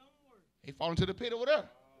 They fall into the pit over there.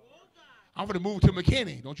 I'm going to move to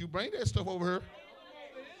McKinney. Don't you bring that stuff over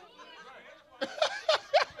here.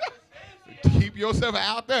 Keep yourself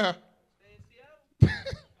out there.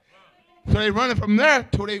 So they running from there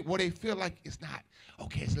to where they feel like it's not.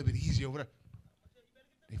 Okay, it's a little bit easier over there.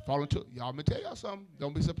 They fall into, y'all, let me tell y'all something.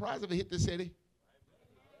 Don't be surprised if it hit the city.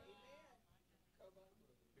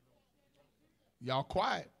 Y'all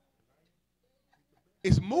quiet.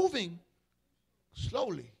 It's moving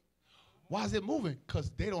slowly. Why is it moving? Because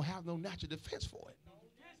they don't have no natural defense for it.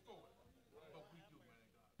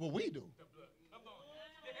 Well, we do.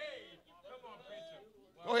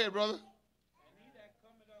 Go ahead, brother.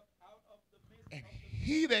 And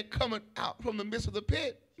he that cometh out from the midst of the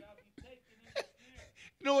pit.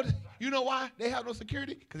 You know what? You know why they have no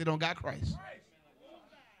security? Because they don't got Christ.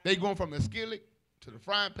 They going from the skillet to the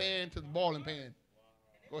frying pan to the boiling pan.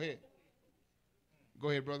 Go ahead. Go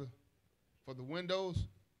ahead, brother. For the windows.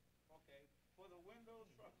 Okay. For the windows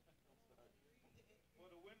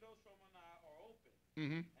from an eye are open.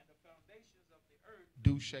 Mm-hmm. And the foundations of the earth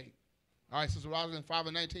Do shake. All right, Sister Rosalind, 5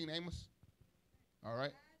 and 19, Amos. All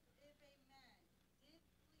right.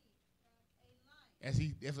 As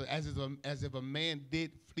if a man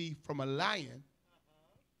did flee from a lion.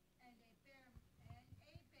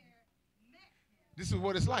 This is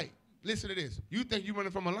what it's like. Listen to this. You think you're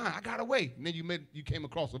running from a lion. I got away. And then you came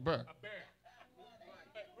across a bear.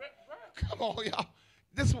 Come on, y'all.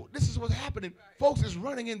 This is what's happening. Folks is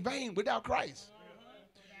running in vain without Christ.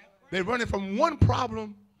 They're running from one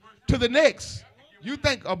problem to the next. You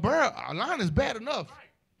think a lion is bad enough.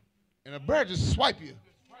 And a bear just swipe you.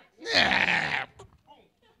 Nah.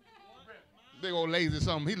 Big old lazy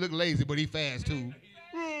something. He look lazy, but he fast too. Man,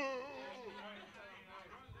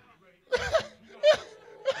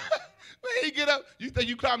 he get up. You think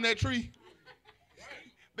you climb that tree?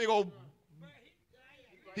 Big old.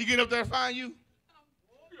 He get up there and find you.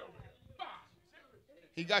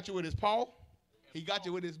 He got you with his paw. He got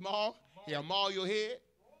you with his maw. He'll maul your head.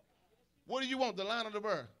 What do you want, the lion or the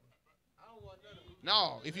bear?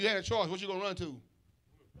 No, if you had a choice, what you gonna run to?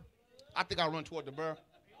 I think I'll run toward the bear.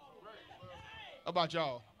 How about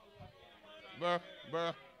y'all? Bear.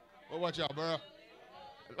 What about y'all, bear?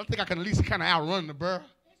 I think I can at least kind of outrun the bear.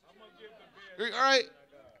 All right.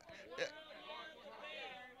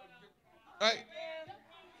 All right.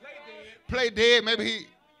 Play dead, maybe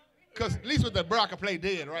because at least with the bear I can play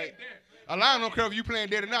dead, right? A lion don't care if you playing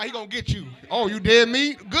dead or not. He gonna get you. Oh, you dead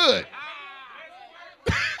meat? Good.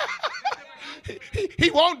 he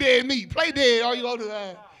won't dead meat. Play dead. All you gonna do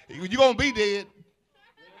that? You gonna be dead.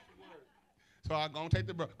 So I'm gonna take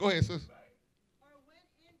the bear. Go ahead, sis.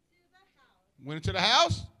 Went into the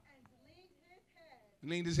house.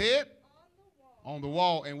 Leaned his head on the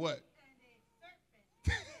wall and what?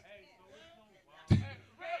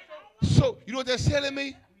 So you know what that's telling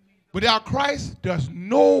me? Without Christ, there's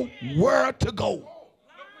nowhere to go.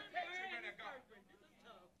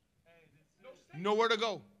 Nowhere to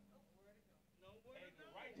go.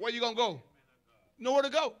 Where you going to go? Nowhere to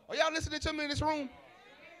go. Are y'all listening to me in this room?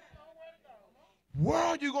 Where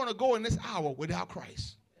are you going to go in this hour without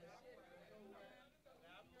Christ?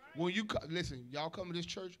 When you listen, y'all come to this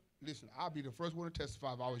church, listen, I'll be the first one to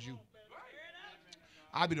testify if I was you.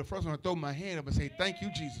 I'll be the first one to throw my hand up and say, thank you,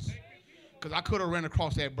 Jesus. Because I could have ran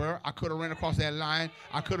across that burr. I could have ran across that line.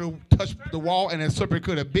 I could have touched the wall, and that serpent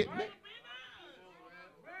could have bit me.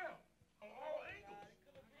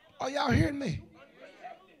 Are y'all hearing me?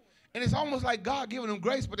 And it's almost like God giving them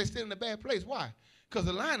grace, but they're still in a bad place. Why? Because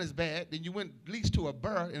the line is bad, then you went least to a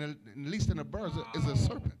burr, and least in a burr is a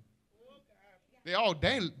serpent. They're all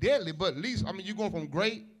deadly, but at least, I mean, you're going from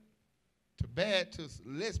great to bad to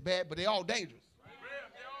less bad, but they're all dangerous.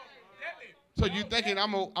 So you're thinking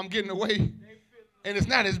I'm getting away, and it's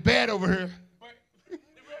not as bad over here,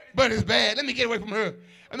 but it's bad. Let me get away from her.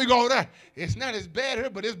 Let me go over there. It's not as bad here,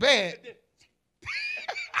 but it's bad.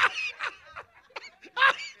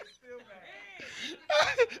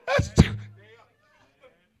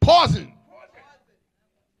 Poison.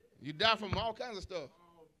 You die from all kinds of stuff.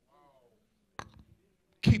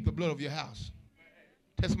 Keep the blood of your house.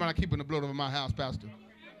 Tell somebody keeping the blood over my house, Pastor.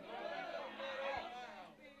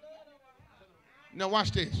 Now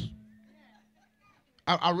watch this.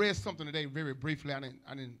 I read something today very briefly. I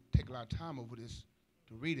didn't take a lot of time over this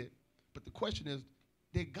to read it. But the question is,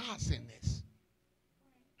 did God send this?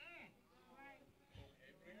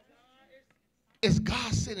 Is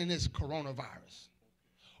God sending this coronavirus?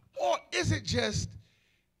 Or is it just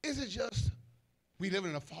we live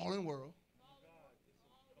in a fallen world?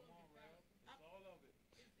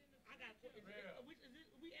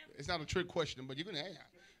 It's not a trick question, but you're going to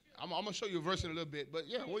I'm going to show you a verse in a little bit. But,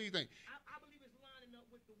 yeah, what do you think? I believe it's lining up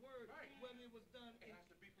with the word, whether it was done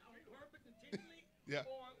on purpose intentionally, Yeah.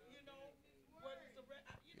 or, whether it's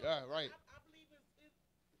Yeah, right. I believe it's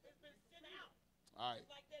been sent out. All right.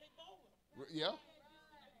 It's like that Ebola. Yeah.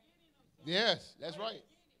 Yes, that's right.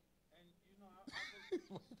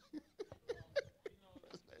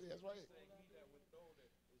 That's right.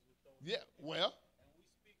 Yeah, well.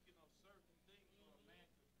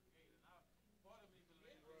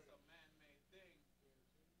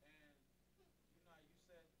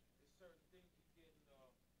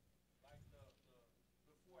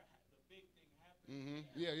 Mm-hmm.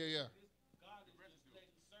 Yeah. God is just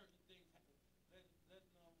letting certain things happen. Letting them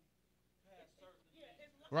pass certain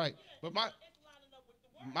Right. But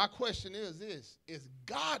my question is this. Is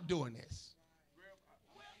God doing this?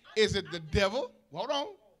 Is it the devil? Hold on.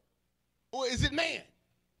 Or is it man?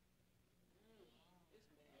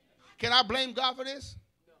 Can I blame God for this?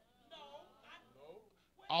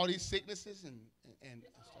 All these sicknesses and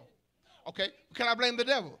stuff. Okay. Can I blame the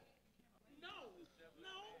devil?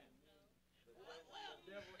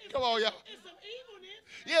 Come on, y'all. It's some evilness.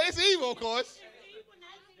 Yeah, it's evil, of course. It's evilness.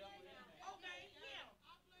 Okay,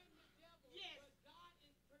 yeah.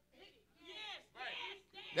 Yes.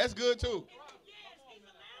 That's good too. Yes, he's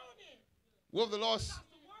allowing it. What if the Lord? The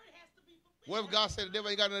word has to be fulfilled. What if God said the devil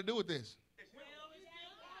ain't got nothing to do with this? Well,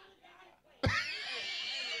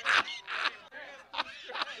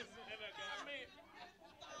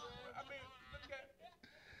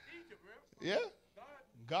 it's Yeah.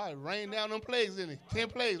 God rained down them plagues, didn't he? 10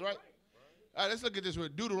 plagues, right? All right, let's look at this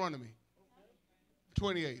with Deuteronomy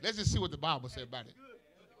 28. Let's just see what the Bible said about it.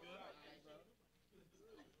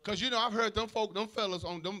 Because, I've heard them fellas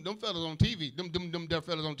on TV, them deaf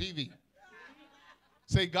fellas on TV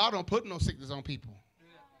say God don't put no sickness on people.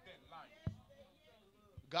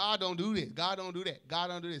 God don't do this. God don't do that. God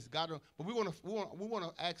don't do this. God don't. But we want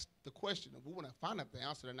to ask the question. We want to find out the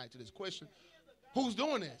answer tonight to this question. Who's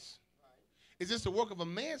doing this? Is this the work of a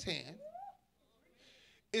man's hand?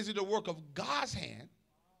 Is it the work of God's hand?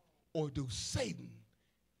 Or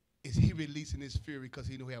is he releasing his fury because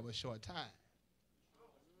he knew he had a short time?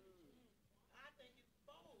 I think it's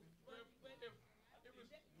both. But if it was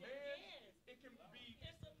man, it can be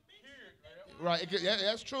cured. Right.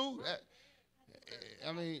 That's true.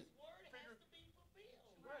 I mean,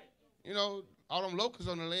 all them locusts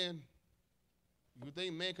on the land, you would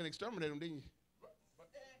think man can exterminate them, didn't you?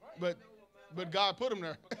 But God put them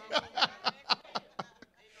there.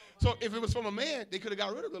 So if it was from a man, they could have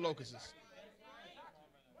got rid of the locusts.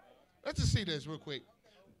 Let's just see this real quick.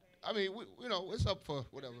 I mean, it's up for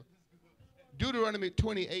whatever. Deuteronomy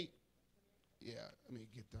 28. Yeah, let me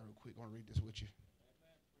get there real quick. I want to read this with you.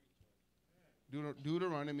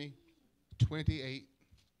 Deuteronomy 28.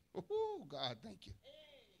 Oh, God, thank you.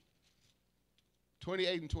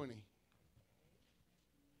 28 and 20.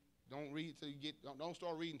 Don't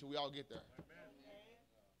start reading until we all get there.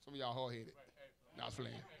 Some of y'all hard-headed. No, it's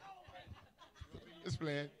playing. It's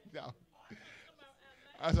playing. No.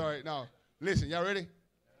 That's all right. Now, listen, y'all ready?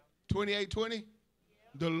 28:20.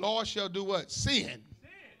 The Lord shall do what? Send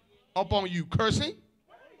upon you cursing,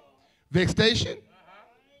 vexation,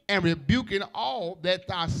 and rebuking all that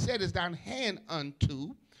thou settest thine hand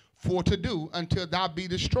unto for to do until thou be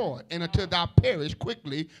destroyed and until thou perish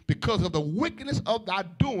quickly because of the wickedness of thy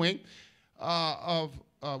doing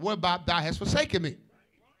whereby thou hast forsaken me.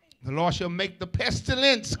 The Lord shall make the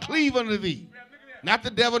pestilence cleave unto thee, not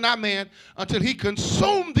the devil, not man, until he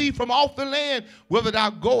consume thee from off the land, whither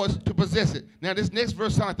thou goest to possess it. Now, this next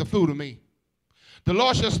verse sounds like the flu to me. The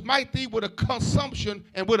Lord shall smite thee with a consumption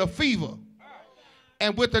and with a fever,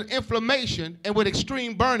 and with an inflammation and with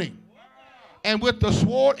extreme burning, and with the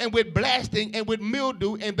sword and with blasting and with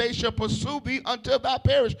mildew, and they shall pursue thee until thou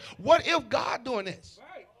perish. What if God doing this?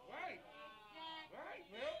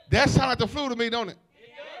 That sounds like the flu to me, don't it?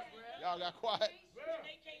 Y'all got quiet.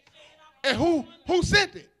 And who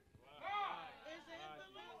sent it?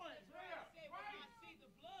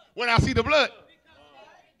 When I see the blood.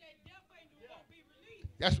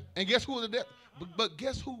 And guess who the death? But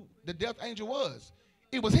guess who the death angel was?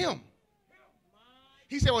 It was him.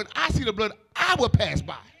 He said, when I see the blood, I will pass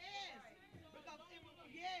by.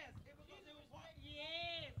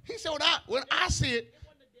 He said, when I see it,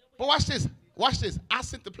 but watch this. Watch this. I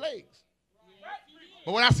sent the plagues.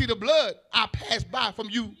 But when I see the blood, I pass by from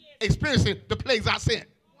you experiencing the plagues I sent.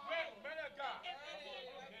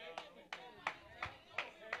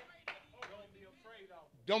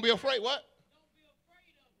 Don't be afraid. What?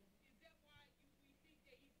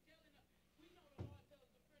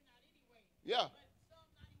 Yeah.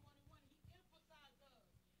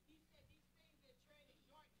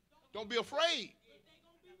 Don't be afraid.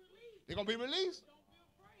 They're going to be released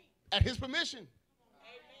at his permission.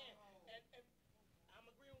 Amen. And I'm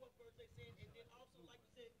agreeing with what they said. And then also, like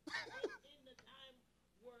you said, in the time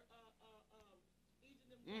where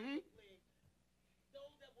Egypt and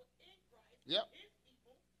those that were in Christ, his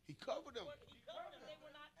people, he covered them. He covered them. They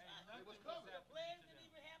were not touched. They was covered. The plagues didn't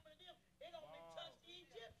even happen to them. They only touched the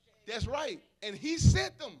Egyptians. That's right. And he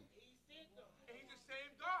sent them. He sent them. And he's the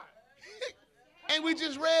same God. And we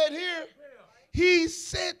just read here, he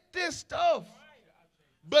sent this stuff.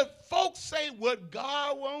 But folks say what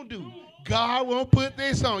God won't do. God won't put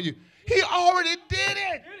this on you. He already did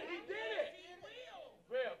it. He did it.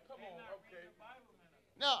 Well, come on, okay.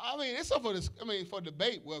 Now, I mean, it's up for this. I mean, for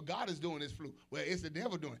debate. Well, God is doing this flu. Well, it's the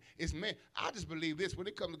devil doing it. It's man. I just believe this. When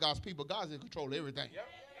it comes to God's people, God's in control of everything. Yep.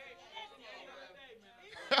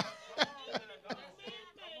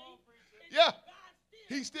 Yeah.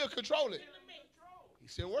 He's still controlling.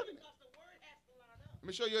 He's still working it. Let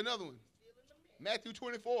me show you another one. Matthew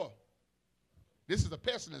 24. This is a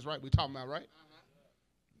pestilence, right? We're talking about, right?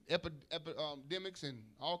 Epidemics and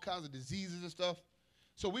all kinds of diseases and stuff.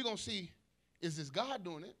 So we're going to see, is this God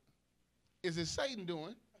doing it? Is it Satan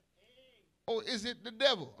doing it? Or is it the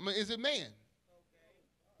devil? I mean, is it man?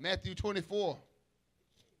 Matthew 24.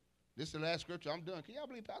 This is the last scripture. I'm done. Can y'all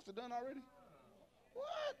believe Pastor done already?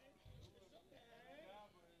 What?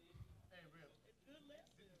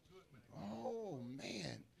 Oh,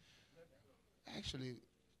 man. Actually,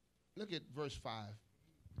 look at verse 5.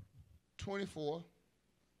 24,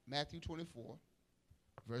 Matthew 24,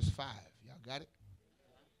 verse 5. Y'all got it?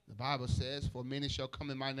 The Bible says, for many shall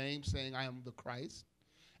come in my name, saying, I am the Christ,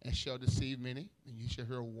 and shall deceive many, and ye shall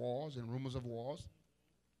hear wars and rumors of wars.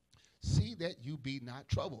 See that you be not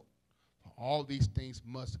troubled, for all these things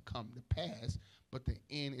must come to pass, but the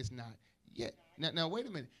end is not yet. Now wait a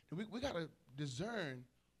minute. We got to discern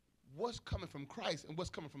what's coming from Christ and what's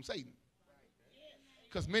coming from Satan.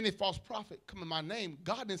 Because many false prophets come in my name.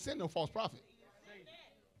 God didn't send no false prophet.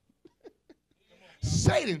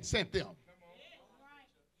 Satan sent them.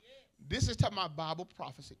 This is talking about Bible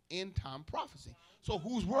prophecy, end time prophecy. So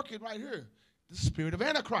who's working right here? The spirit of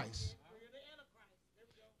Antichrist.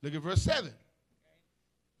 Look at verse 7.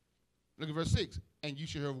 Look at verse 6. And you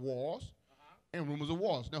shall hear wars and rumors of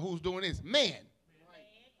wars. Now who's doing this? Man.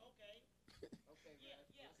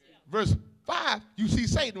 Verse 5, you see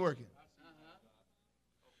Satan working.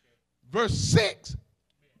 Verse 6,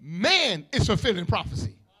 man is fulfilling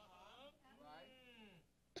prophecy.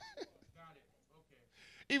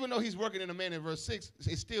 Even though he's working in a man in verse 6,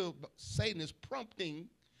 it's still Satan is prompting.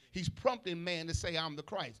 He's prompting man to say, I'm the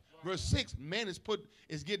Christ. Verse 6, man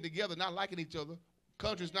is getting together, not liking each other.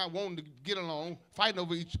 Countries not wanting to get along, fighting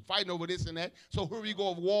over this and that. So here we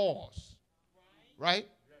go of wars. Right?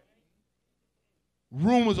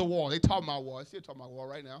 Rumors of war. They talking about war. They're still talking about war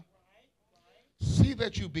right now. See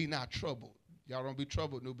that you be not troubled. Y'all don't be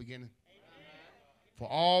troubled, new beginning. For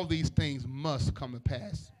all these things must come to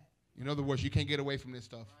pass. In other words, you can't get away from this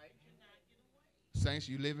stuff. Saints,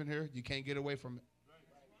 you live in here, you can't get away from it.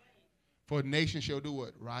 For nation shall do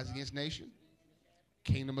what? Rise against nation.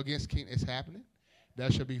 Kingdom against kingdom. It's happening. There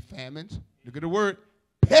shall be famines. Look at the word.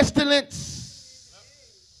 Pestilence.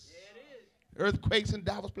 Earthquakes and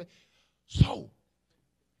divers places. So,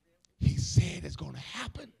 he said it's going to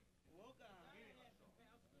happen.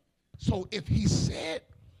 So if he said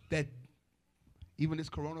that even this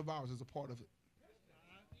coronavirus is a part of it,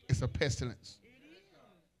 it's a pestilence.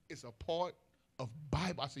 It's a part of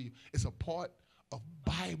Bible. I see you. It's a part of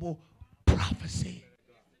Bible prophecy.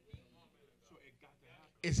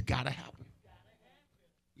 It's got to happen.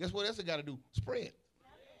 Guess what else it got to do? Spread.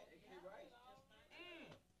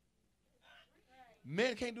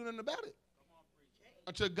 Man can't do nothing about it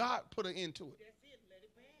until God put an end to it.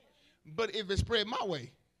 But if it spread my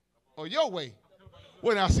way or your way,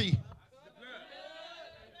 when I see.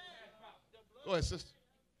 Go ahead, sister.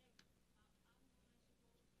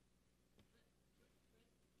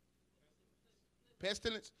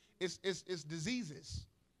 Pestilence, it's diseases.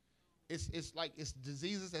 It's like it's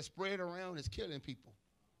diseases that spread around. It's killing people.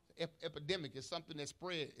 Epidemic is something that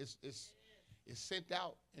spread. It's sent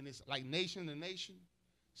out, and it's like nation to nation,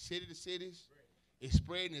 city to cities. It's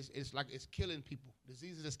spreading. It's like it's killing people.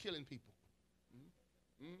 Diseases that's killing people.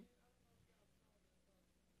 Mm-hmm. Mm-hmm.